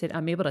 and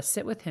I'm able to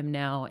sit with him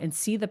now and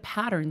see the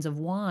patterns of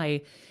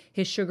why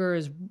his sugar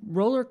is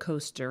roller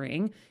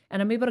coastering,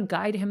 and I'm able to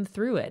guide him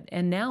through it.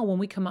 And now when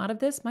we come out of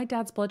this, my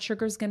dad's blood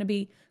sugar is going to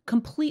be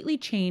completely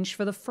changed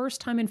for the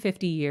first time in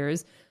 50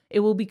 years.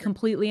 It will be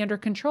completely under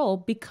control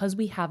because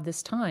we have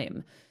this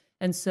time.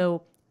 And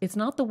so it's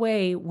not the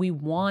way we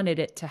wanted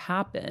it to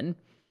happen,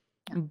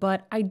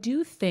 but I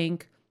do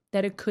think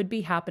that it could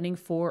be happening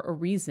for a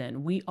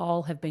reason. We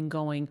all have been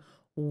going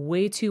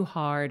way too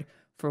hard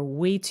for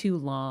way too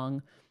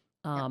long.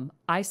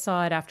 I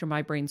saw it after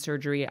my brain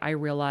surgery. I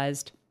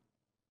realized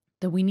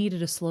that we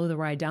needed to slow the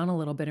ride down a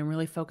little bit and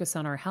really focus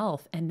on our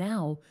health. And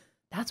now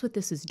that's what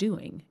this is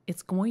doing.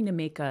 It's going to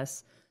make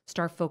us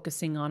start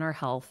focusing on our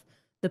health,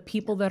 the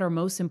people that are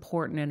most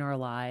important in our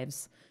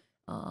lives,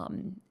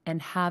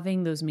 and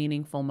having those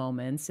meaningful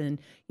moments, and,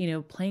 you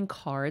know, playing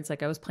cards.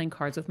 Like I was playing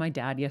cards with my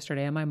dad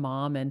yesterday and my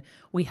mom, and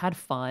we had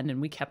fun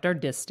and we kept our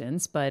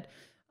distance, but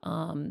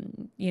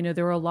you know,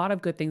 there are a lot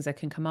of good things that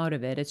can come out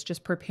of it. It's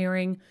just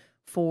preparing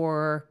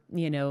for,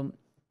 you know,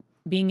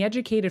 being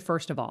educated,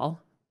 first of all,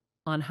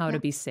 on how to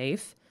be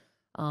safe,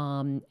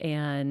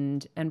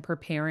 and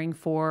preparing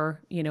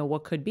for, you know,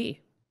 what could be.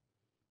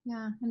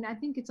 Yeah. And I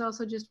think it's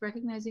also just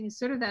recognizing, it's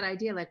sort of that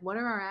idea, like, what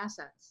are our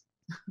assets?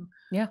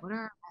 Yeah. What are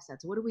our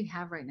assets? What do we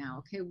have right now?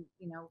 Okay.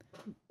 You know,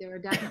 there are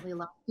definitely a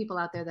lot of people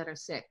out there that are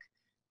sick,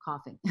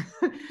 coughing,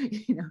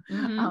 you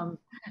know,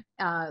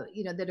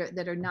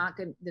 that are not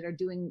good, that are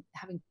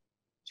having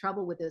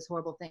trouble with this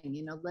horrible thing.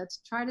 You know,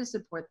 let's try to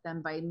support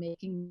them by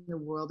making the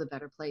world a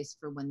better place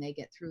for when they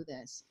get through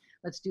this.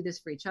 Let's do this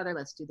for each other.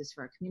 Let's do this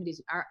for our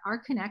communities. Our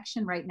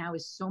connection right now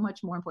is so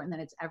much more important than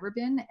it's ever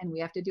been. And we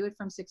have to do it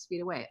from 6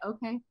 feet away.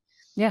 Okay.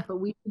 Yeah. But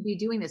we should be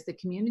doing this. The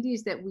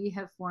communities that we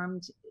have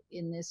formed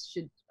in this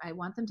I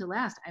want them to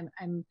last.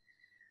 I'm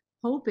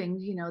hoping,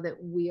 you know, that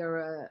we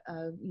are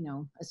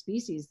a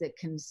species that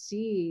can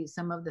see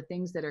some of the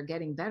things that are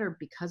getting better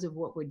because of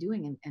what we're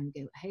doing, and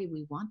go, hey,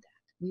 we want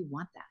that. We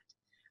want that.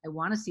 I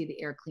want to see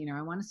the air cleaner.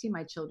 I want to see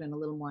my children a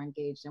little more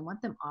engaged. I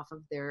want them off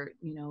of their,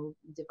 you know,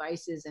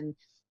 devices and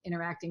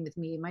interacting with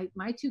me.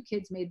 My 2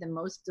 kids made the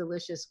most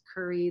delicious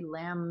curry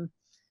lamb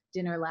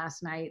dinner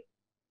last night.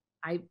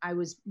 I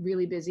was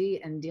really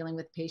busy and dealing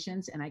with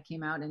patients, and I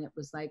came out and it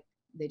was like,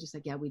 they just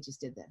like, yeah, we just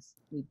did this.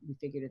 We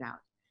figured it out.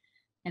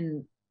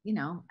 And, you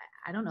know,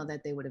 I don't know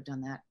that they would have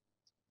done that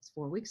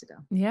 4 weeks ago.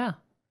 Yeah.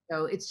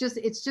 So it's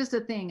just a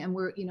thing. And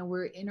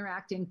we're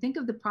interacting. Think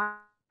of the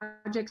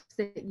projects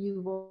that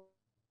you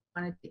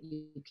wanted that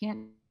you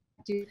can't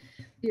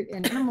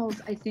and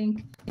animals, I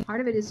think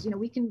part of it is,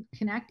 we can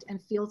connect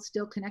and feel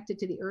still connected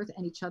to the earth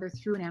and each other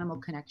through an animal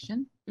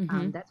connection.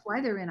 That's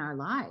why they're in our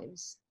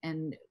lives.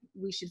 And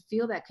we should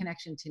feel that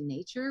connection to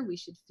nature. We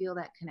should feel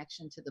that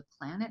connection to the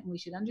planet. And we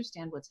should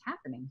understand what's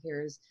happening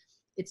here is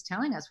it's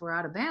telling us we're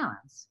out of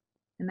balance.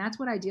 And that's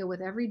what I deal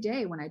with every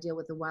day when I deal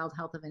with the wild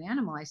health of an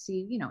animal. I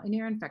see, an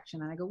ear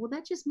infection and I go, well,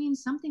 that just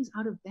means something's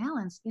out of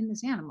balance in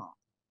this animal.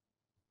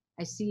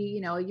 I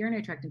see, a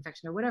urinary tract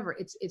infection or whatever.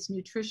 It's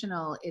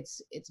nutritional,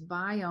 it's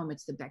biome,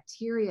 it's the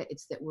bacteria,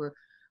 it's that we're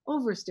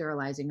over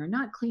sterilizing or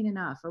not clean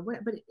enough or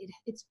what, but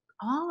it's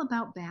all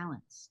about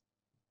balance.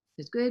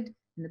 The good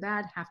and the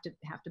bad have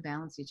to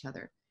balance each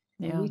other.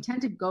 And we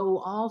tend to go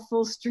all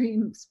full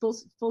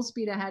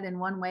speed ahead in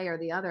one way or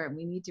the other. And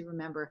we need to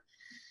remember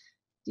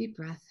deep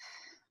breath,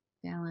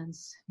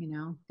 balance,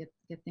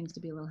 get things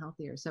to be a little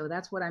healthier. So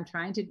that's what I'm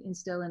trying to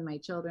instill in my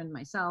children,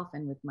 myself,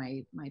 and with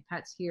my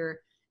pets here.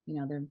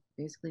 They're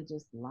basically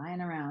just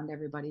lying around.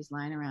 Everybody's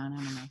lying around.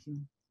 I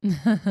don't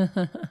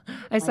know.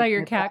 I saw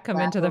your cat come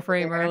into the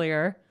frame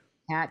earlier.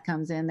 Cat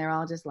comes in. They're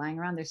all just lying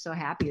around. They're so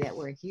happy that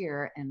we're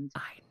here. And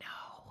I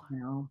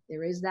know.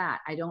 There is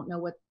that. I don't know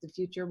what the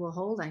future will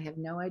hold. I have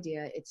no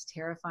idea. It's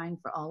terrifying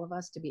for all of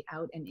us to be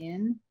out and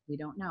in. We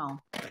don't know.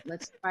 But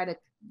let's try to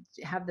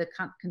have the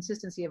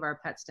consistency of our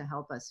pets to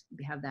help us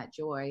have that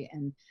joy,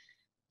 and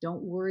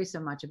don't worry so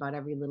much about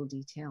every little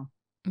detail.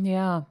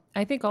 Yeah.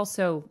 I think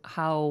also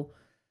how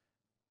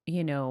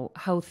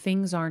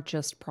things aren't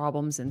just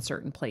problems in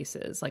certain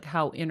places, like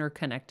how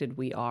interconnected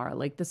we are.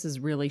 Like this is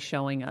really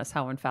showing us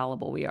how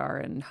infallible we are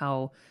and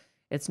how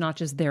it's not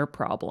just their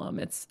problem.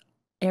 It's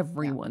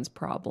everyone's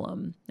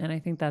problem. And I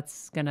think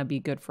that's going to be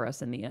good for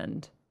us in the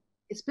end.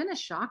 It's been a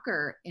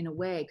shocker in a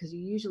way, because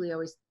you usually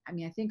always,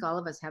 I think all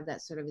of us have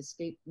that sort of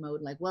escape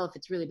mode. Like, well, if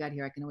it's really bad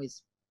here, I can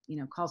always,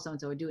 call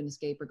so-and-so or do an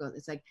escape or go.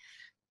 It's like,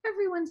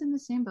 everyone's in the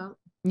same boat.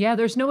 Yeah.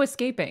 There's no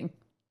escaping.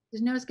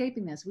 There's no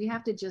escaping this. We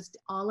have to just,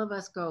 all of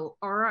us go,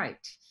 all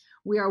right,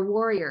 we are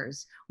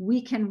warriors.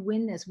 We can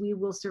win this. We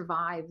will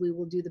survive. We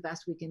will do the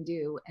best we can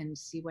do and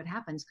see what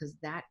happens, because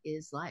that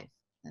is life.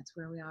 That's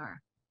where we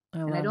are.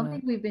 And I don't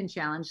think we've been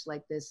challenged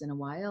like this in a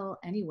while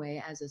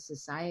anyway, as a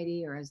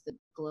society or as the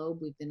globe.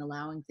 We've been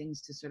allowing things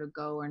to sort of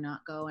go or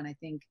not go. And I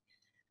think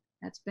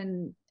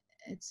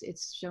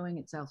it's showing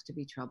itself to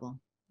be trouble.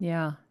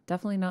 Yeah,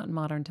 definitely not in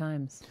modern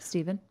times.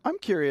 Stephen? I'm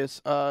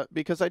curious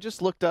because I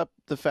just looked up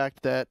the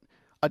fact that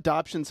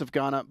adoptions have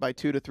gone up by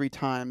 2 to 3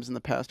 times in the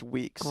past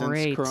week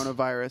since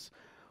coronavirus.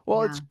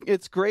 Well,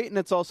 it's great, and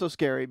it's also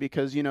scary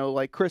because,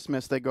 like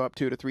Christmas, they go up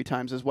 2 to 3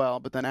 times as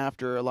well. But then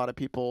after, a lot of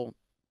people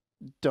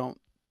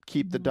don't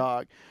keep the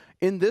dog.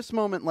 In this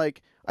moment,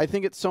 like, I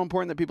think it's so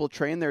important that people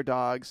train their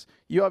dogs.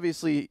 You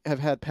obviously have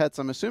had pets,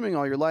 I'm assuming,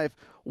 all your life.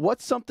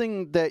 What's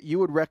something that you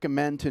would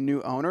recommend to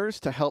new owners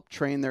to help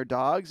train their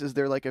dogs? Is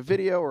there like a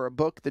video or a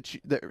book that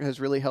has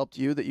really helped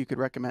you that you could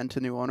recommend to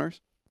new owners?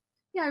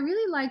 Yeah, I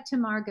really like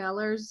Tamar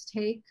Geller's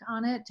take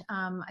on it.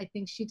 I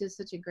think she does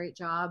such a great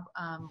job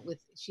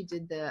she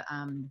did the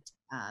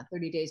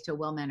 30 Days to a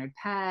Well-Mannered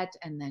Pet,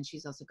 and then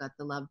she's also got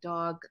the Love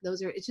Dog.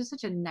 It's just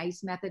such a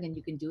nice method, and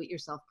you can do it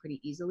yourself pretty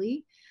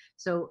easily.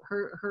 So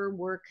her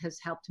work has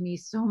helped me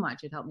so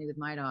much. It helped me with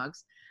my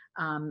dogs.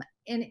 And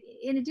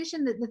in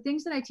addition, the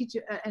things that I teach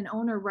an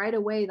owner right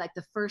away, like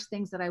the first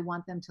things that I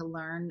want them to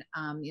learn,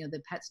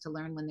 the pets to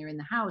learn when they're in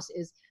the house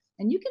is,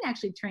 and you can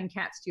actually train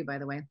cats too, by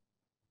the way,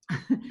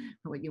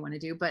 for what you want to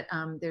do. But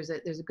there's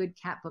a good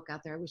cat book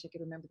out there. I wish I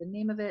could remember the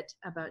name of it,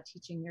 about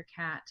teaching your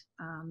cat,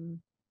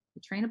 the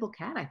Trainable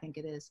Cat, I think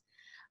it is.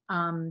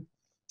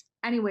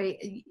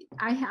 Anyway,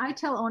 I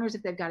tell owners,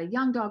 if they've got a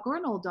young dog or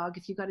an old dog,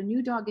 if you've got a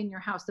new dog in your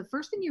house, the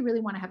first thing you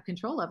really want to have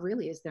control of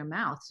really is their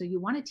mouth. So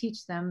you want to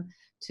teach them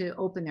to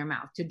open their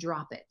mouth, to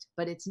drop it.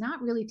 But it's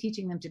not really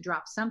teaching them to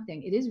drop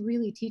something. It is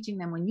really teaching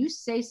them, when you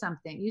say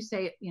something, you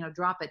say,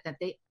 drop it, that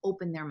they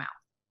open their mouth.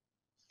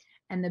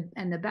 And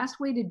the best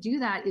way to do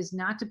that is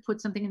not to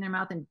put something in their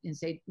mouth and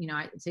say,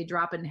 I say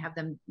drop it and have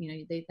them,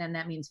 then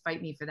that means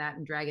fight me for that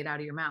and drag it out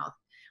of your mouth.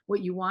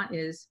 What you want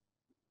is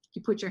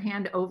you put your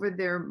hand over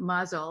their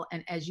muzzle,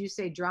 and as you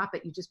say drop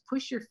it, you just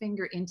push your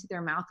finger into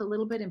their mouth a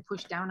little bit and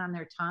push down on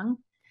their tongue,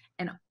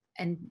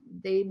 and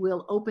they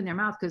will open their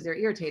mouth because they're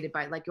irritated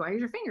by it. Like, why is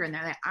your finger in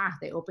there?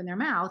 They open their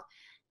mouth,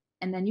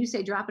 and then you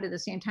say drop it at the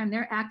same time.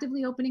 They're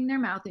actively opening their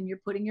mouth, and you're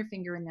putting your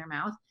finger in their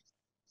mouth.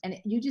 And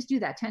you just do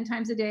that 10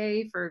 times a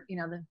day for,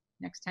 the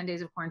next 10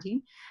 days of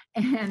quarantine.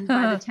 And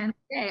by the 10th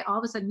day, all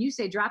of a sudden you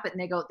say drop it,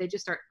 and they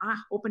just start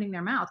opening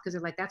their mouth, because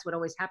they're like, that's what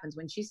always happens.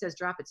 When she says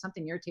drop it,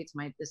 something irritates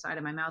the side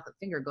of my mouth, a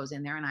finger goes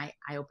in there, and I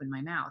open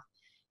my mouth.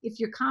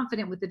 If you're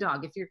confident with the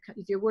dog, if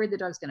you're worried the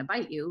dog's going to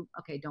bite you,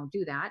 okay, don't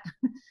do that.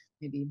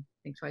 Maybe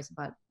think twice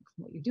about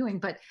what you're doing.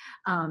 But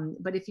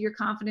if you're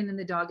confident in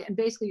the dog, and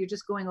basically you're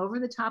just going over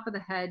the top of the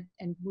head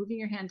and moving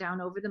your hand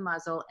down over the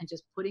muzzle and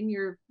just putting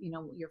your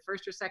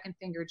first or second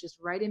finger just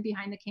right in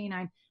behind the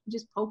canine and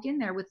just poke in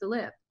there with the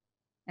lip,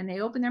 and they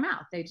open their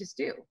mouth. They just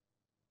do.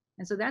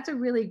 And so that's a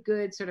really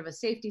good sort of a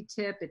safety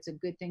tip. It's a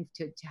good thing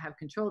to have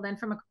control. Then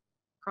from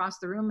across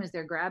the room, as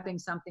they're grabbing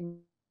something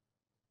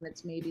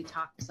that's maybe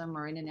toxic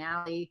or in an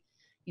alley,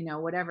 you know,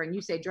 whatever, and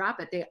you say drop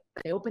it,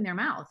 they open their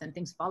mouth and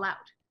things fall out,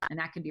 and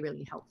that can be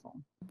really helpful.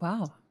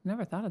 Wow,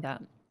 never thought of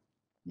that.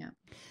 Yeah,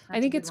 I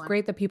think it's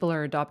great that people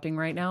are adopting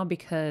right now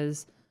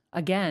because,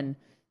 again,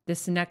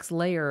 this next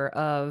layer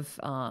of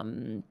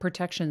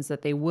protections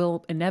that they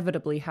will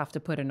inevitably have to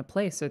put into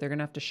place. So they're going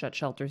to have to shut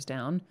shelters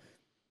down.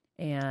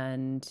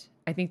 And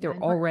I think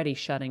they're already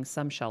shutting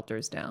some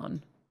shelters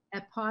down.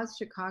 At Paws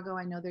Chicago,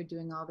 I know they're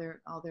doing all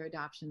their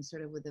adoptions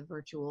sort of with a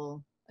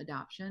virtual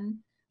adoption.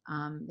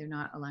 They're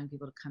not allowing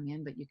people to come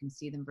in, but you can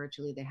see them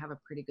virtually. They have a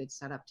pretty good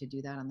setup to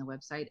do that on the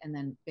website. And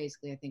then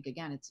basically, I think,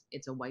 again,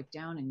 it's a wipe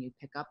down and you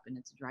pick up and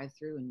it's a drive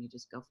through and you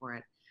just go for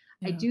it.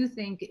 Yeah. I do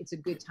think it's a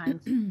good time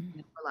for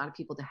a lot of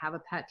people to have a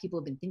pet. People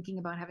have been thinking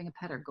about having a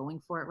pet or going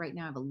for it right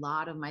now. I have a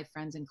lot of my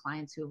friends and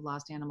clients who have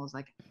lost animals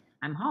like,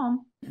 I'm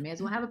home, I may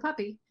as well have a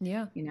puppy,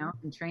 you know,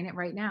 and train it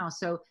right now.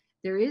 So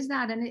there is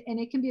that, and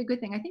it can be a good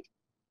thing. I think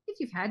if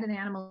you've had an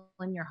animal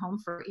in your home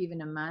for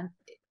even a month,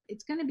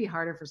 it's going to be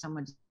harder for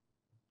someone to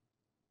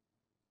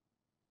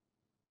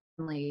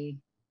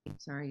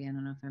sorry, I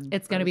don't know if I'm.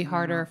 It's going to be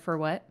harder for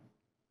what?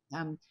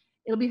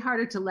 It'll be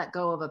harder to let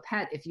go of a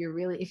pet if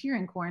you're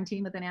in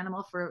quarantine with an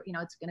animal for, you know,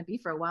 it's going to be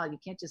for a while. You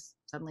can't just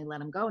suddenly let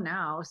them go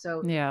now.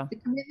 So the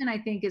commitment, I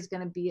think, is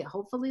going to be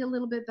hopefully a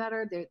little bit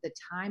better. The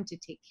time to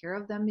take care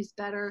of them is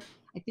better.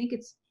 I think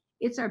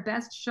it's our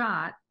best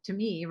shot, to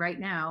me, right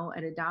now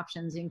at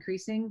adoptions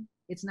increasing.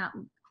 It's not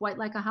quite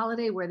like a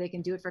holiday where they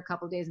can do it for a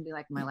couple of days and be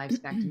like, my life's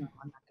back to normal,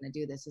 I'm not going to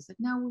do this. It's like,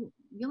 no,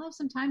 you'll have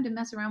some time to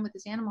mess around with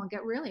this animal and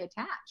get really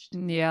attached.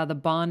 Yeah, the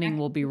bonding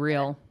will be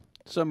real.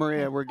 So,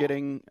 Maria, we're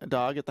getting a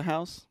dog at the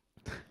house?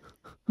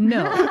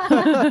 No.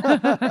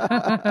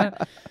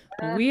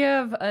 We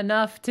have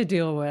enough to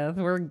deal with.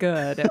 We're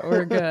good.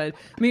 We're good.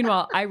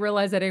 Meanwhile, I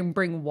realized I didn't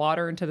bring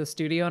water into the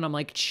studio and I'm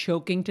like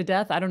choking to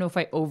death. I don't know if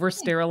I over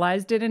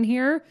sterilized it in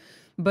here,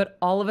 but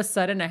all of a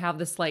sudden I have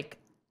this like,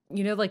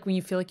 you know, like when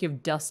you feel like you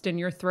have dust in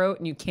your throat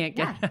and you can't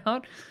get it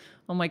out.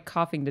 I'm like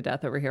coughing to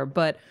death over here.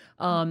 But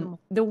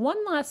the one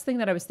last thing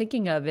that I was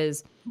thinking of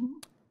is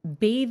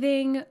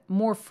bathing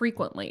more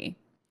frequently.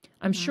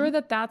 I'm sure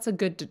that that's a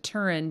good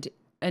deterrent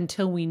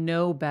until we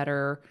know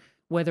better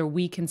whether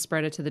we can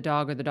spread it to the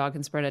dog or the dog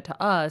can spread it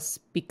to us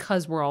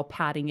because we're all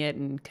patting it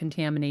and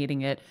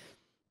contaminating it.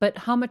 But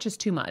how much is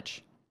too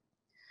much?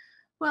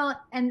 Well,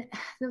 and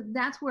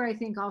that's where I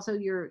think also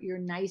your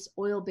nice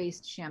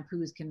oil-based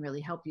shampoos can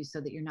really help you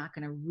so that you're not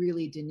going to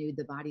really denude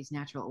the body's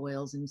natural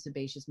oils and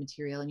sebaceous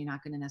material, and you're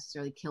not going to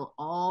necessarily kill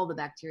all the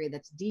bacteria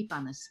that's deep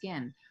on the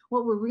skin.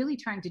 What we're really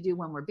trying to do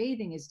when we're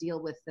bathing is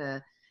deal with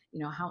the, you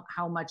know,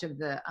 how much of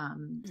the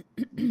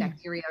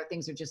bacteria or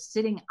things are just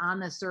sitting on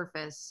the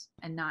surface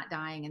and not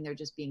dying, and they're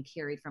just being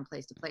carried from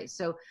place to place.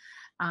 So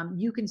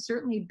you can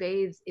certainly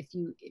bathe if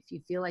you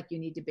feel like you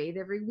need to bathe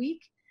every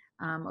week.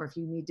 Or if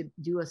you need to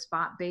do a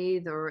spot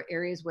bathe or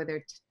areas where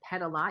they're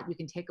pet a lot, you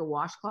can take a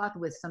washcloth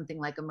with something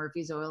like a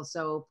Murphy's oil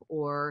soap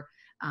or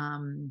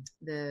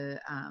the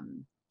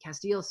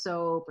Castile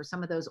soap or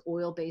some of those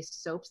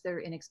oil-based soaps. They're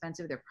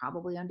inexpensive. They're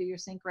probably under your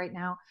sink right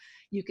now.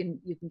 You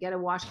can get a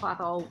washcloth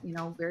all, you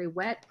know, very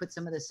wet, put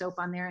some of the soap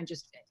on there and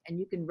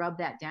you can rub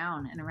that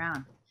down and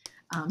around.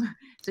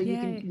 So you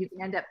can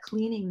end up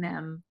cleaning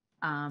them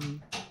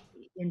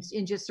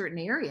in just certain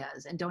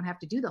areas and don't have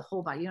to do the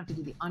whole body. You don't have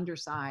to do the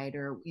underside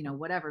or, you know,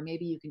 whatever.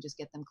 Maybe you can just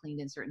get them cleaned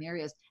in certain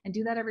areas and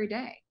do that every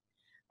day.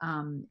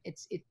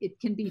 It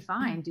can be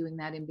fine doing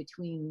that in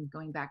between,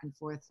 going back and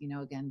forth, you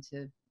know, again,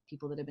 to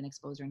people that have been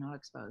exposed or not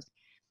exposed.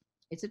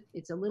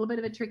 It's a little bit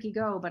of a tricky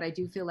go, but I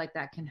do feel like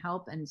that can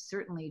help. And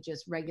certainly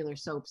just regular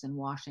soaps and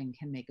washing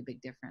can make a big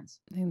difference.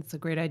 I think that's a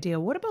great idea.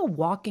 What about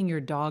walking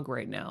your dog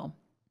right now?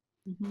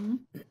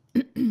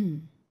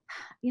 You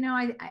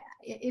know,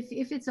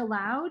 if it's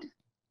allowed,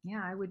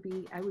 yeah, I would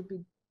be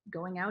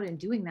going out and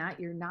doing that.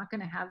 You're not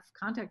going to have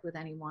contact with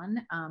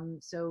anyone.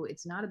 So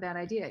it's not a bad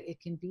idea.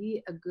 It can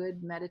be a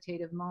good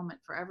meditative moment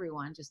for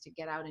everyone just to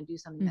get out and do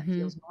something that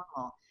feels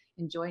normal.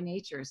 Enjoy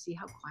nature, see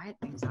how quiet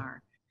things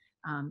are.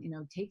 You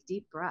know, take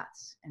deep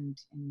breaths and,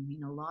 you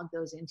know, log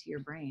those into your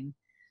brain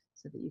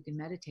so that you can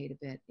meditate a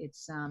bit.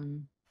 It's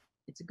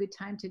a good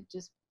time to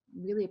just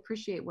really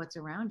appreciate what's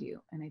around you.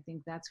 And I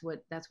think that's what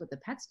the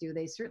pets do.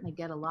 They certainly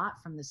get a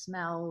lot from the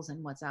smells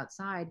and what's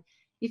outside.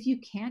 If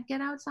you can't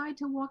get outside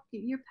to walk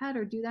your pet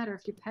or do that, or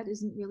if your pet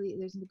there's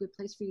a good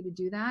place for you to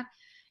do that,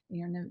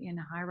 you're in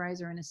a high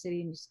rise or in a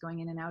city and just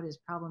going in and out is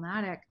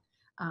problematic.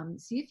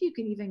 See if you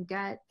can even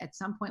get, at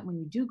some point when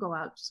you do go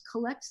out, just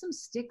collect some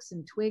sticks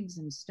and twigs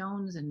and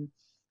stones and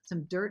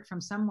some dirt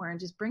from somewhere and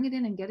just bring it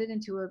in and get it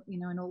into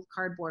an old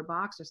cardboard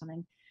box or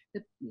something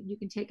that you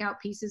can take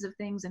out pieces of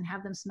things and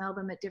have them smell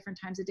them at different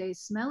times of day.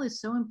 Smell is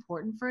so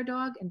important for a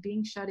dog, and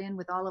being shut in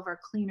with all of our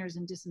cleaners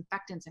and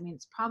disinfectants, I mean,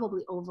 it's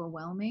probably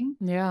overwhelming.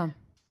 Yeah.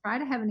 Try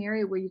to have an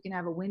area where you can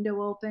have a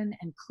window open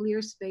and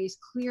clear space,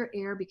 clear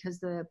air, because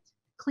the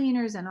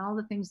cleaners and all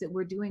the things that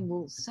we're doing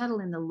will settle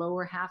in the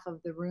lower half of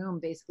the room,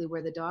 basically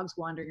where the dog's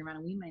wandering around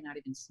and we may not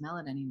even smell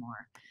it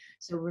anymore.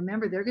 So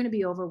remember, they're going to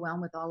be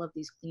overwhelmed with all of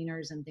these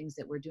cleaners and things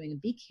that we're doing,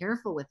 and be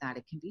careful with that.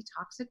 It can be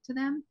toxic to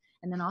them.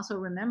 And then also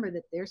remember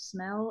that their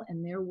smell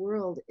and their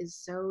world is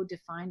so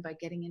defined by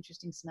getting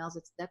interesting smells.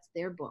 That's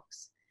their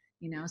books,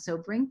 you know, so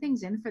bring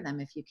things in for them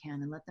if you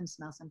can and let them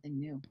smell something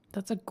new.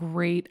 That's a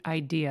great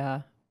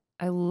idea.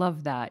 I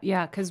love that.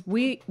 Yeah. Cause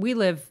we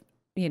live,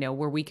 you know,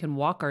 where we can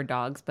walk our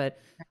dogs, but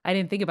I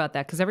didn't think about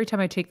that. Cause every time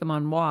I take them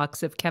on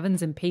walks, if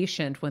Kevin's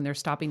impatient when they're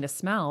stopping to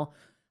smell,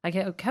 I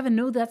go, Kevin,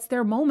 no, that's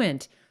their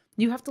moment.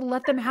 You have to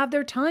let them have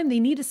their time.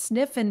 They need to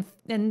sniff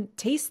and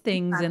taste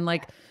things and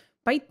like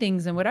bite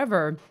things and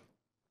whatever.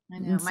 I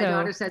know. My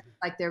daughter says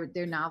like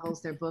their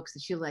novels, their books,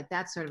 that she'll like,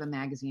 that's sort of a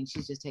magazine.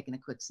 She's just taking a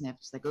quick sniff.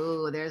 She's like,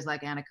 oh, there's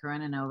like Anna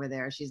Karenina over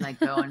there. She's like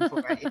going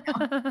for it. You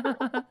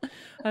know?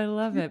 I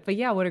love it. But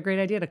yeah, what a great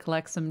idea to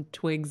collect some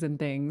twigs and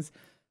things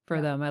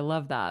for them. I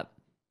love that.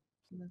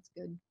 That's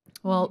good.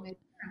 Well,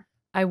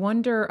 I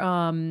wonder,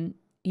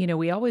 you know,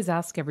 we always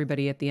ask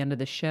everybody at the end of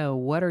the show,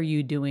 what are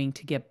you doing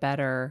to get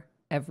better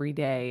every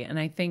day? And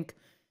I think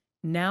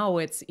now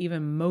it's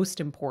even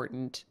most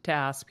important to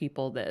ask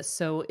people this.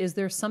 So is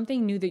there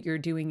something new that you're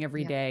doing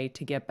every day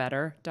to get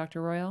better,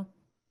 Dr. Royal?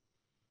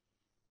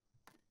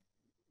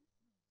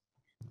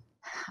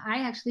 I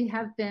actually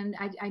have been,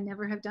 I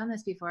never have done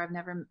this before. I've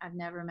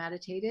never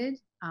meditated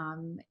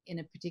in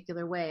a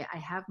particular way. I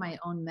have my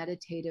own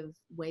meditative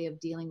way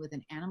of dealing with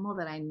an animal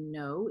that I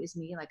know is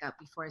me. Like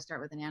before I start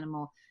with an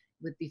animal,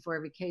 before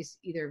every case,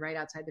 either right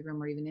outside the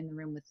room or even in the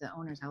room with the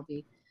owners, I'll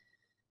be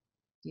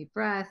deep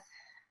breath,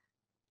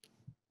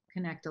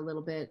 connect a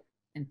little bit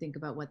and think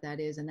about what that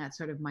is. And that's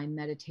sort of my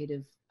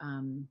meditative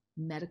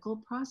medical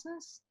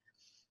process,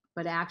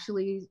 but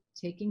actually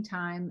taking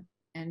time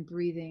and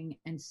breathing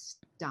and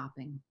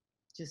stopping.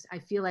 Just, I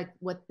feel like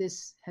what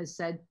this has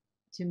said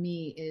to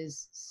me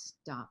is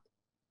stop.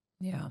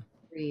 Yeah.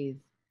 Breathe.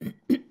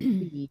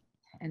 Breathe.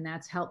 And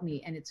that's helped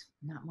me. And it's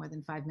not more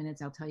than 5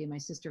 minutes. I'll tell you, my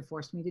sister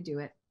forced me to do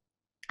it.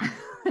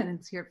 And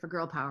it's here for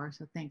girl power.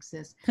 So thanks,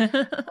 sis.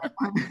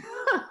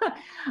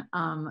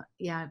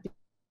 Yeah,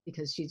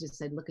 because she just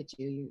said, look at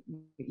you,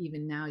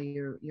 even now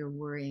you're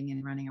worrying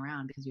and running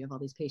around because you have all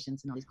these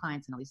patients and all these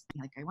clients and all these,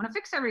 like, I want to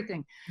fix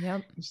everything.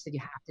 Yep. And she said, you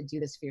have to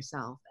do this for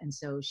yourself. And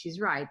so she's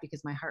right,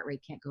 because my heart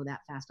rate can't go that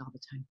fast all the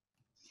time.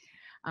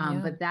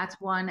 But that's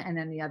one. And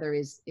then the other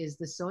is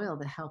the soil,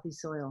 the healthy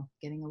soil,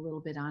 getting a little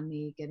bit on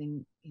me,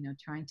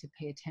 trying to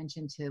pay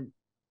attention to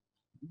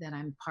that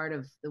I'm part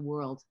of the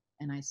world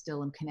and I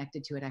still am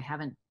connected to it. I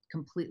haven't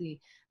completely,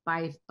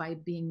 by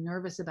being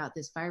nervous about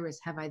this virus,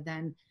 have I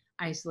then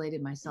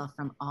isolated myself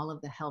from all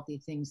of the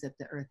healthy things that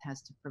the earth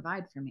has to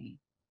provide for me.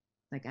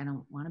 Like, I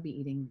don't want to be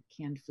eating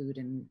canned food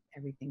and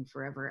everything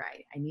forever.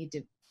 I need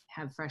to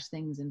have fresh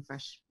things and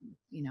fresh,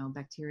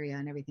 bacteria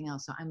and everything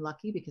else. So I'm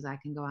lucky because I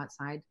can go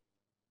outside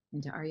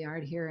into our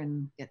yard here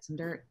and get some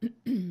dirt.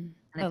 And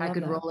if I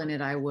could roll in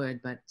it, I would,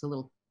 but it's a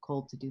little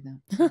cold to do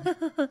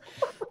that.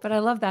 But I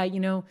love that,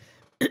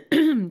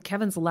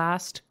 Kevin's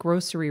last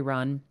grocery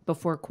run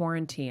before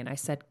quarantine, I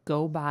said,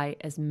 go buy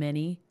as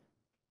many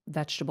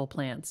vegetable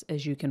plants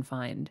as you can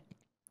find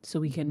so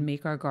we can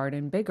make our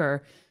garden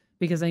bigger,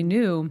 because I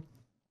knew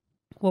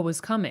what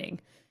was coming.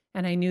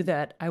 And I knew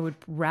that I would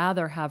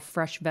rather have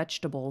fresh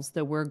vegetables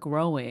that we're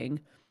growing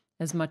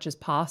as much as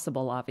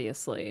possible,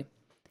 obviously.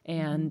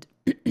 And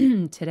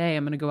today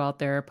I'm going to go out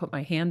there, put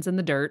my hands in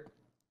the dirt.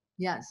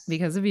 Yes.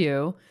 Because of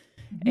you.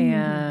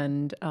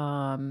 And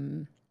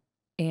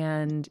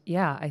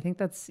yeah, I think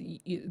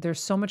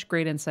there's so much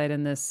great insight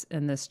in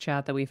this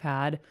chat that we've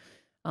had,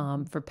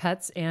 for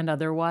pets and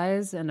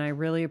otherwise. And I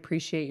really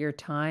appreciate your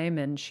time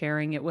and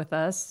sharing it with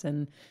us.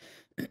 And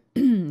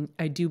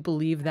I do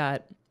believe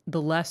that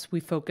the less we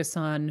focus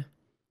on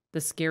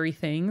the scary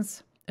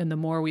things and the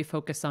more we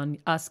focus on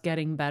us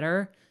getting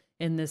better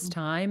in this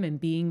time and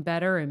being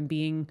better and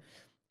being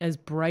as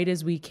bright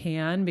as we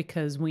can,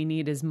 because we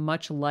need as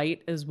much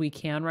light as we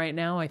can right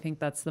now. I think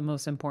that's the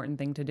most important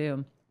thing to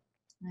do.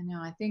 I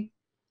know. I think,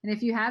 and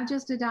if you have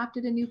just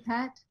adopted a new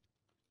pet,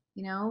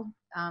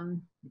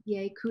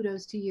 yay,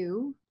 kudos to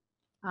you.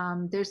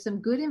 There's some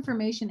good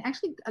information,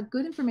 actually a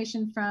good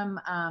information from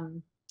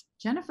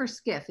Jennifer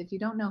Skiff. If you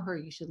don't know her,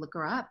 you should look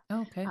her up.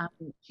 Okay.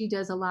 She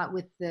does a lot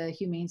with the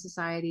Humane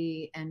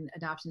Society and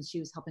adoptions. She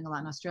was helping a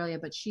lot in Australia,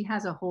 but she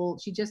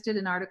just did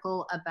an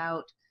article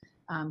about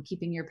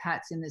keeping your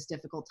pets in this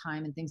difficult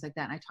time and things like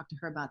that. And I talked to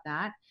her about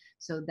that.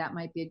 So that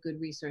might be a good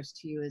resource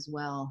to you as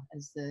well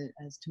as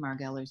Tamar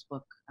Geller's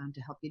book,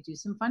 to help you do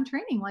some fun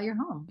training while you're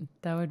home.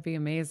 That would be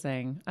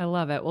amazing. I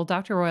love it. Well,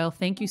 Dr. Royal,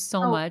 thank you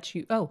so much.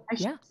 I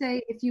should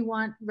say, if you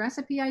want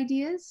recipe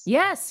ideas.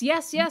 Yes,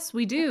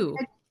 we do.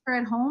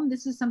 At home,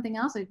 this is something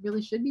else I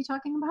really should be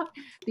talking about,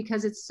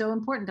 because it's so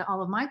important to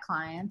all of my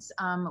clients.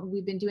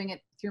 We've been doing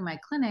it through my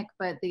clinic,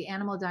 but the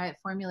Animal Diet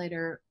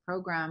Formulator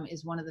program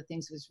is one of the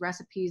things. There's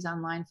recipes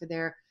online for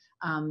there.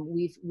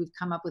 We've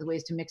come up with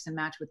ways to mix and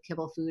match with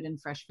kibble food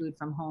and fresh food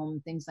from home,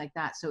 things like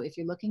that. So if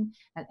you're looking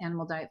at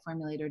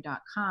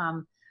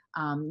animaldietformulator.com,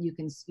 you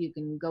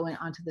can go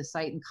onto the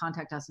site and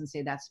contact us and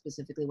say that's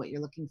specifically what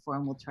you're looking for,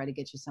 and we'll try to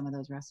get you some of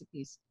those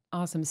recipes.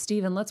 Awesome.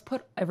 Steven, let's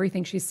put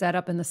everything she set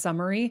up in the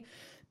summary.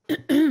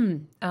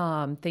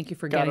 Thank you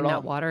for getting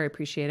that water. I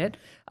appreciate it.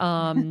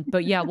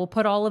 But yeah, we'll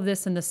put all of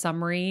this in the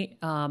summary,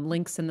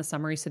 links in the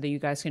summary so that you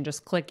guys can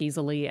just click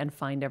easily and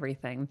find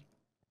everything.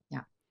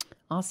 Yeah.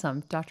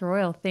 Awesome. Dr.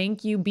 Royal,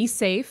 thank you. Be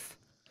safe.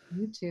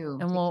 You too.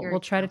 And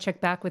we'll try to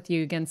check back with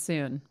you again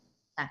soon.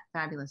 Yeah,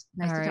 fabulous.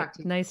 Nice to talk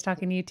to you. Nice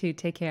talking to you too.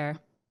 Take care.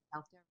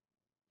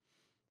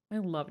 I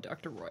love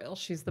Dr. Royal.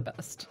 She's the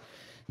best.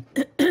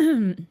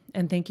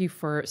 And thank you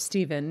for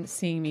Steven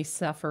seeing me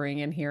suffering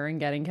in here and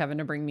getting Kevin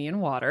to bring me in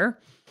water.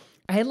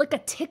 I had like a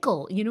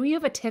tickle. You know, you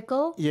have a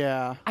tickle?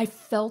 Yeah. I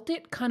felt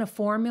it kind of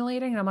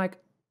formulating and I'm like,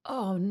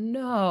 oh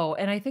no.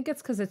 And I think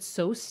it's because it's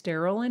so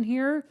sterile in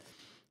here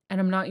and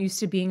I'm not used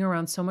to being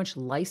around so much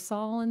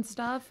Lysol and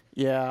stuff.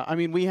 Yeah. I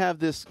mean, we have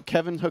this,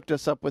 Kevin hooked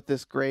us up with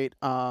this great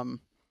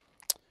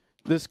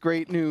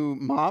new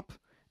mop.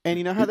 And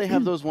you know how they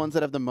have those ones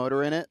that have the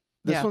motor in it?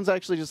 This one's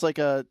actually just like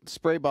a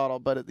spray bottle,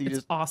 but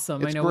it's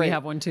awesome. It's I know great. We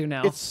have one too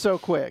now. It's so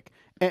quick,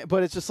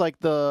 but it's just like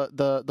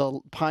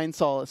the pine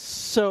sol is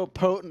so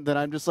potent that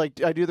I'm just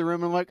like, I do the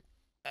room and I'm like,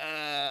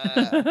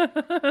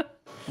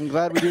 I'm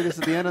glad we do this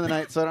at the end of the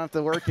night so I don't have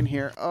to work in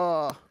here.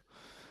 Oh,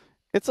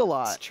 it's a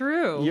lot. It's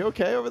true. You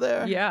okay over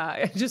there? Yeah,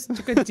 I just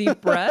took a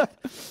deep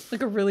breath,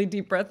 like a really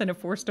deep breath, and it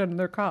forced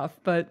another cough.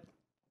 But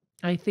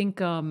I think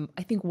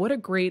what a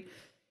great.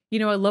 You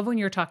know, I love when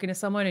you're talking to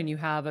someone and you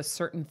have a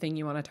certain thing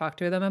you want to talk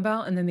to them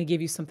about, and then they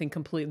give you something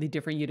completely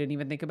different you didn't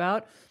even think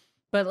about.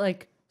 But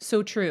like,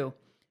 so true.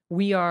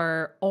 We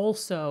are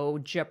also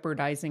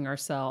jeopardizing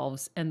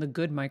ourselves and the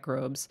good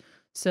microbes.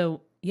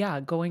 So yeah,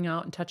 going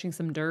out and touching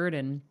some dirt.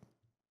 And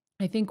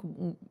I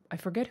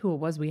forget who it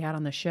was we had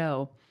on the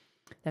show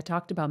that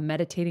talked about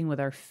meditating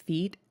with our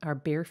feet, our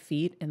bare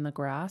feet in the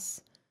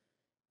grass.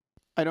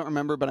 I don't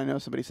remember, but I know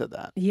somebody said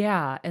that.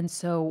 Yeah. And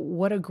so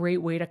what a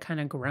great way to kind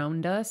of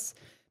ground us.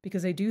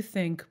 Because I do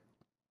think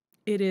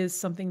it is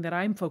something that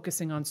I'm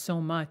focusing on so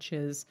much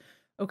is,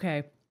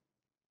 okay,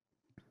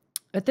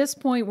 at this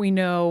point, we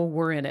know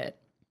we're in it,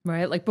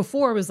 right? Like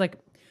before it was like,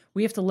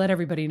 we have to let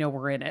everybody know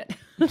we're in it.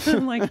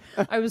 Like,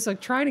 I was like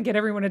trying to get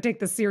everyone to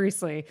take this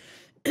seriously.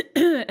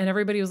 And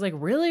everybody was like,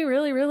 really,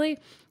 really, really?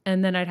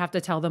 And then I'd have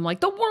to tell them like,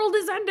 the world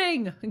is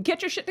ending,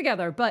 get your shit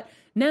together. But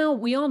now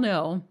we all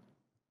know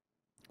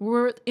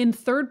we're in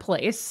third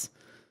place.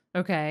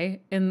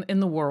 Okay, in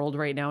the world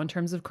right now in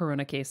terms of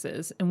corona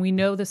cases. And we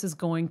know this is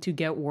going to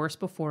get worse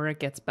before it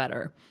gets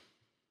better.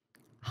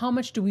 How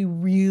much do we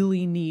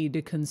really need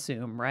to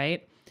consume,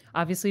 right?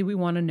 Obviously, we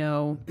want to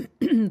know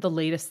the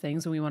latest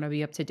things and we want to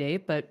be up to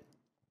date. But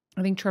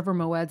I think Trevor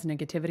Moawad's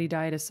negativity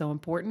diet is so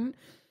important.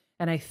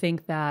 And I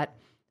think that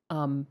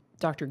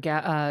Dr.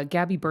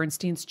 Gabby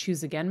Bernstein's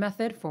Choose Again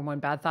method for when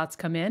bad thoughts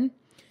come in,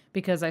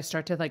 because I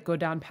start to like go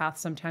down paths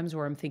sometimes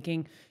where I'm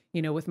thinking,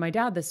 you know, with my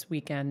dad this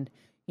weekend,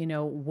 you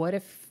know, what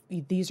if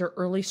these are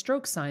early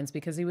stroke signs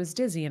because he was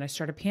dizzy and I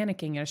started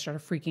panicking and I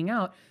started freaking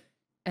out.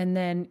 And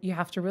then you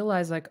have to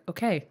realize like,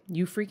 okay,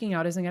 you freaking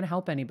out isn't going to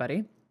help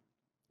anybody.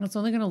 It's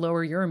only going to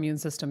lower your immune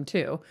system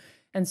too.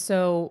 And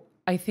so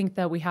I think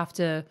that we have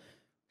to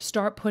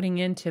start putting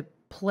into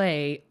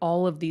play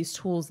all of these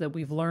tools that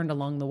we've learned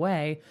along the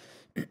way.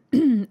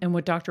 And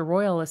what Dr.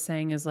 Royal is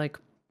saying is like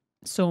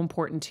so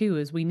important too,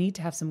 is we need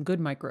to have some good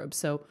microbes.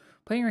 So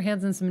putting our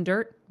hands in some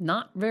dirt,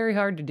 not very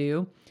hard to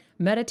do.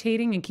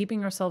 Meditating and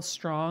keeping ourselves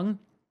strong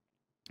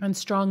and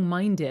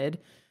strong-minded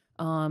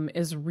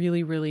is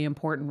really, really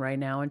important right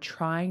now. And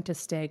trying to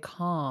stay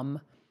calm.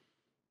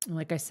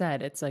 Like I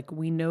said, it's like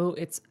we know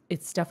it's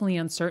definitely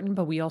uncertain,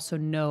 but we also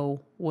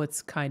know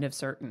what's kind of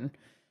certain.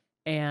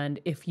 And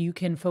if you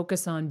can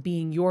focus on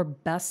being your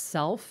best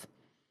self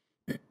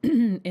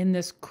in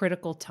this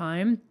critical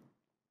time,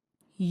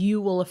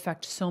 you will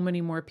affect so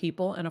many more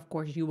people. And of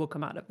course, you will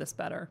come out of this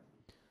better.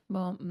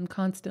 Well, I'm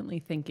constantly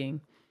thinking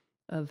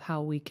of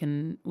how we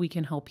can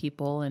help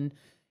people. And,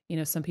 you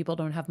know, some people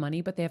don't have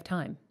money, but they have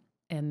time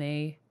and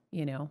they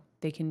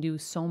can do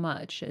so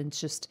much. And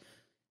it's just,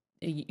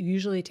 it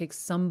usually takes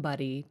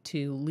somebody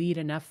to lead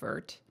an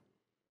effort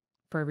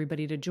for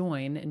everybody to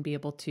join and be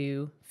able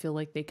to feel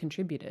like they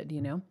contributed,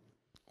 you know?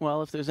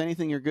 Well, if there's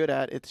anything you're good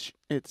at,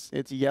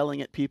 it's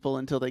yelling at people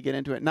until they get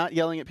into it. Not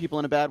yelling at people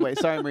in a bad way.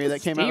 Sorry, Maria,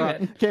 that came out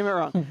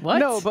wrong. What?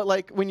 No, but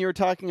like when you were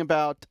talking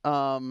about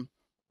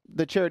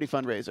the charity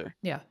fundraiser.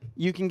 Yeah.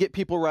 You can get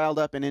people riled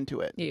up and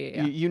into it.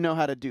 Yeah. You know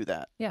how to do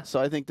that. Yeah.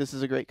 So I think this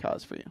is a great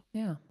cause for you.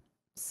 Yeah.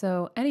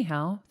 So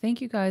anyhow,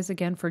 thank you guys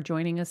again for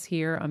joining us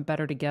here on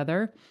Better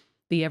Together,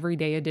 the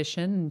everyday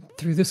edition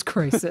through this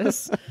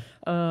crisis,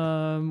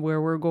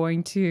 where we're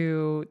going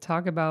to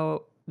talk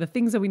about the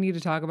things that we need to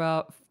talk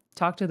about,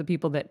 talk to the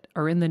people that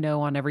are in the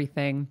know on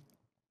everything,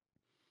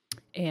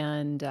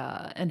 and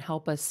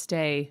help us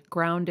stay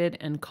grounded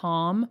and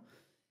calm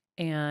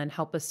and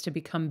help us to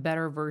become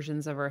better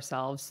versions of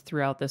ourselves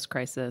throughout this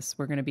crisis.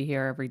 We're going to be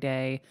here every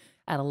day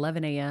at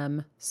 11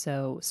 a.m.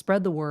 So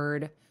spread the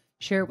word,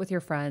 share it with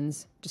your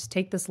friends. Just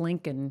take this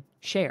link and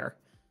share.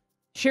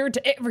 Share it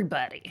to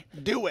everybody.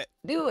 Do it.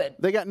 Do it.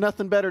 They got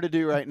nothing better to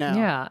do right now.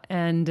 Yeah.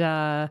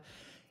 And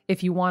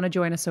if you want to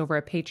join us over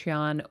at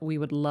Patreon, we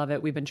would love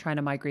it. We've been trying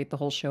to migrate the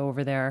whole show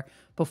over there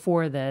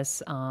before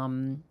this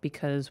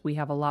because we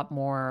have a lot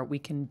more we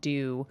can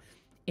do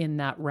in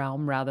that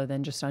realm rather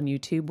than just on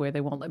YouTube where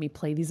they won't let me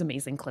play these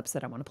amazing clips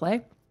that I want to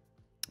play.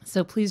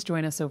 So please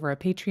join us over at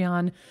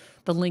Patreon.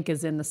 The link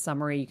is in the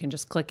summary. You can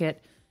just click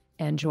it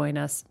and join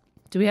us.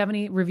 Do we have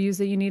any reviews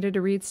that you needed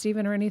to read,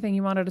 Stephen, or anything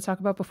you wanted to talk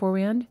about before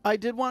we end? I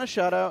did want to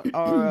shout out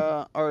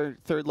our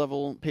third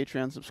level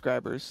Patreon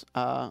subscribers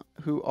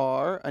who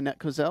are Annette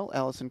Cozell,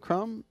 Allison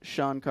Crum,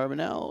 Sean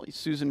Carbonell,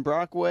 Susan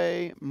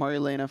Brockway,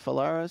 Marilena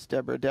Falaras,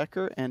 Deborah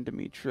Decker, and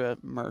Demetra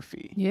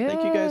Murphy. Yes.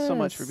 Thank you guys so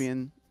much for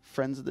being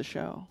friends of the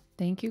show.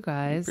 Thank you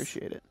guys. We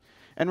appreciate it.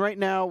 And right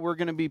now we're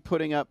going to be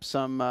putting up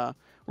some,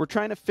 we're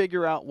trying to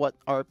figure out what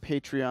our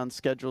Patreon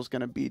schedule is going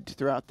to be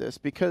throughout this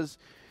because,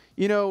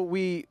 you know,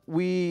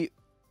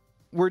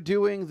 we're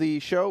doing the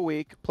show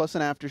week plus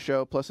an after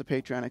show plus a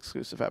Patreon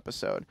exclusive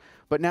episode.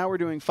 But now we're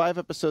doing 5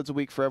 episodes a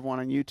week for everyone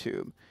on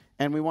YouTube.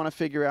 And we want to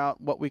figure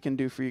out what we can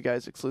do for you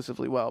guys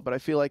exclusively well. But I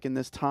feel like in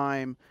this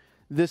time,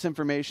 this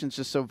information is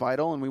just so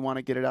vital and we want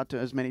to get it out to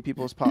as many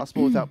people as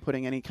possible without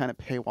putting any kind of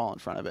paywall in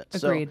front of it.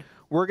 Agreed. So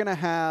we're going to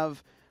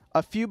have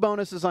a few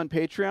bonuses on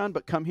Patreon,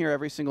 but come here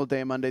every single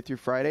day, Monday through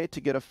Friday, to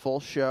get a full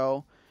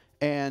show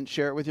and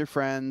share it with your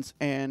friends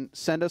and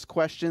send us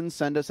questions,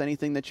 send us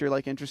anything that you're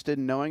like interested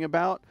in knowing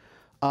about.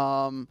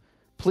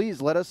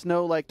 Please let us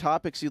know like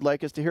topics you'd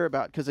like us to hear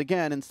about. Because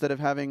again, instead of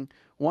having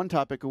 1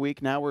 topic a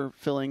week, now we're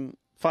filling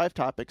 5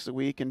 topics a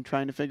week and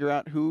trying to figure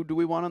out who do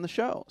we want on the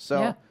show.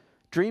 So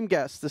dream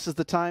guests, this is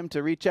the time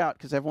to reach out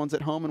because everyone's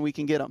at home and we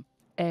can get them.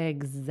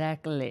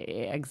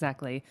 Exactly.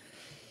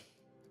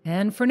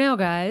 And for now,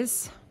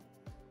 guys,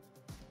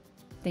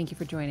 thank you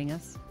for joining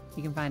us.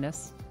 You can find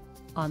us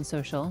on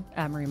social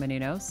at Marie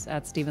Menounos,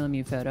 at Stephen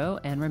Lemieux Photo.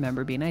 And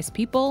remember, be nice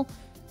people,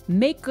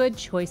 make good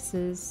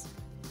choices,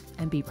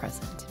 and be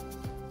present.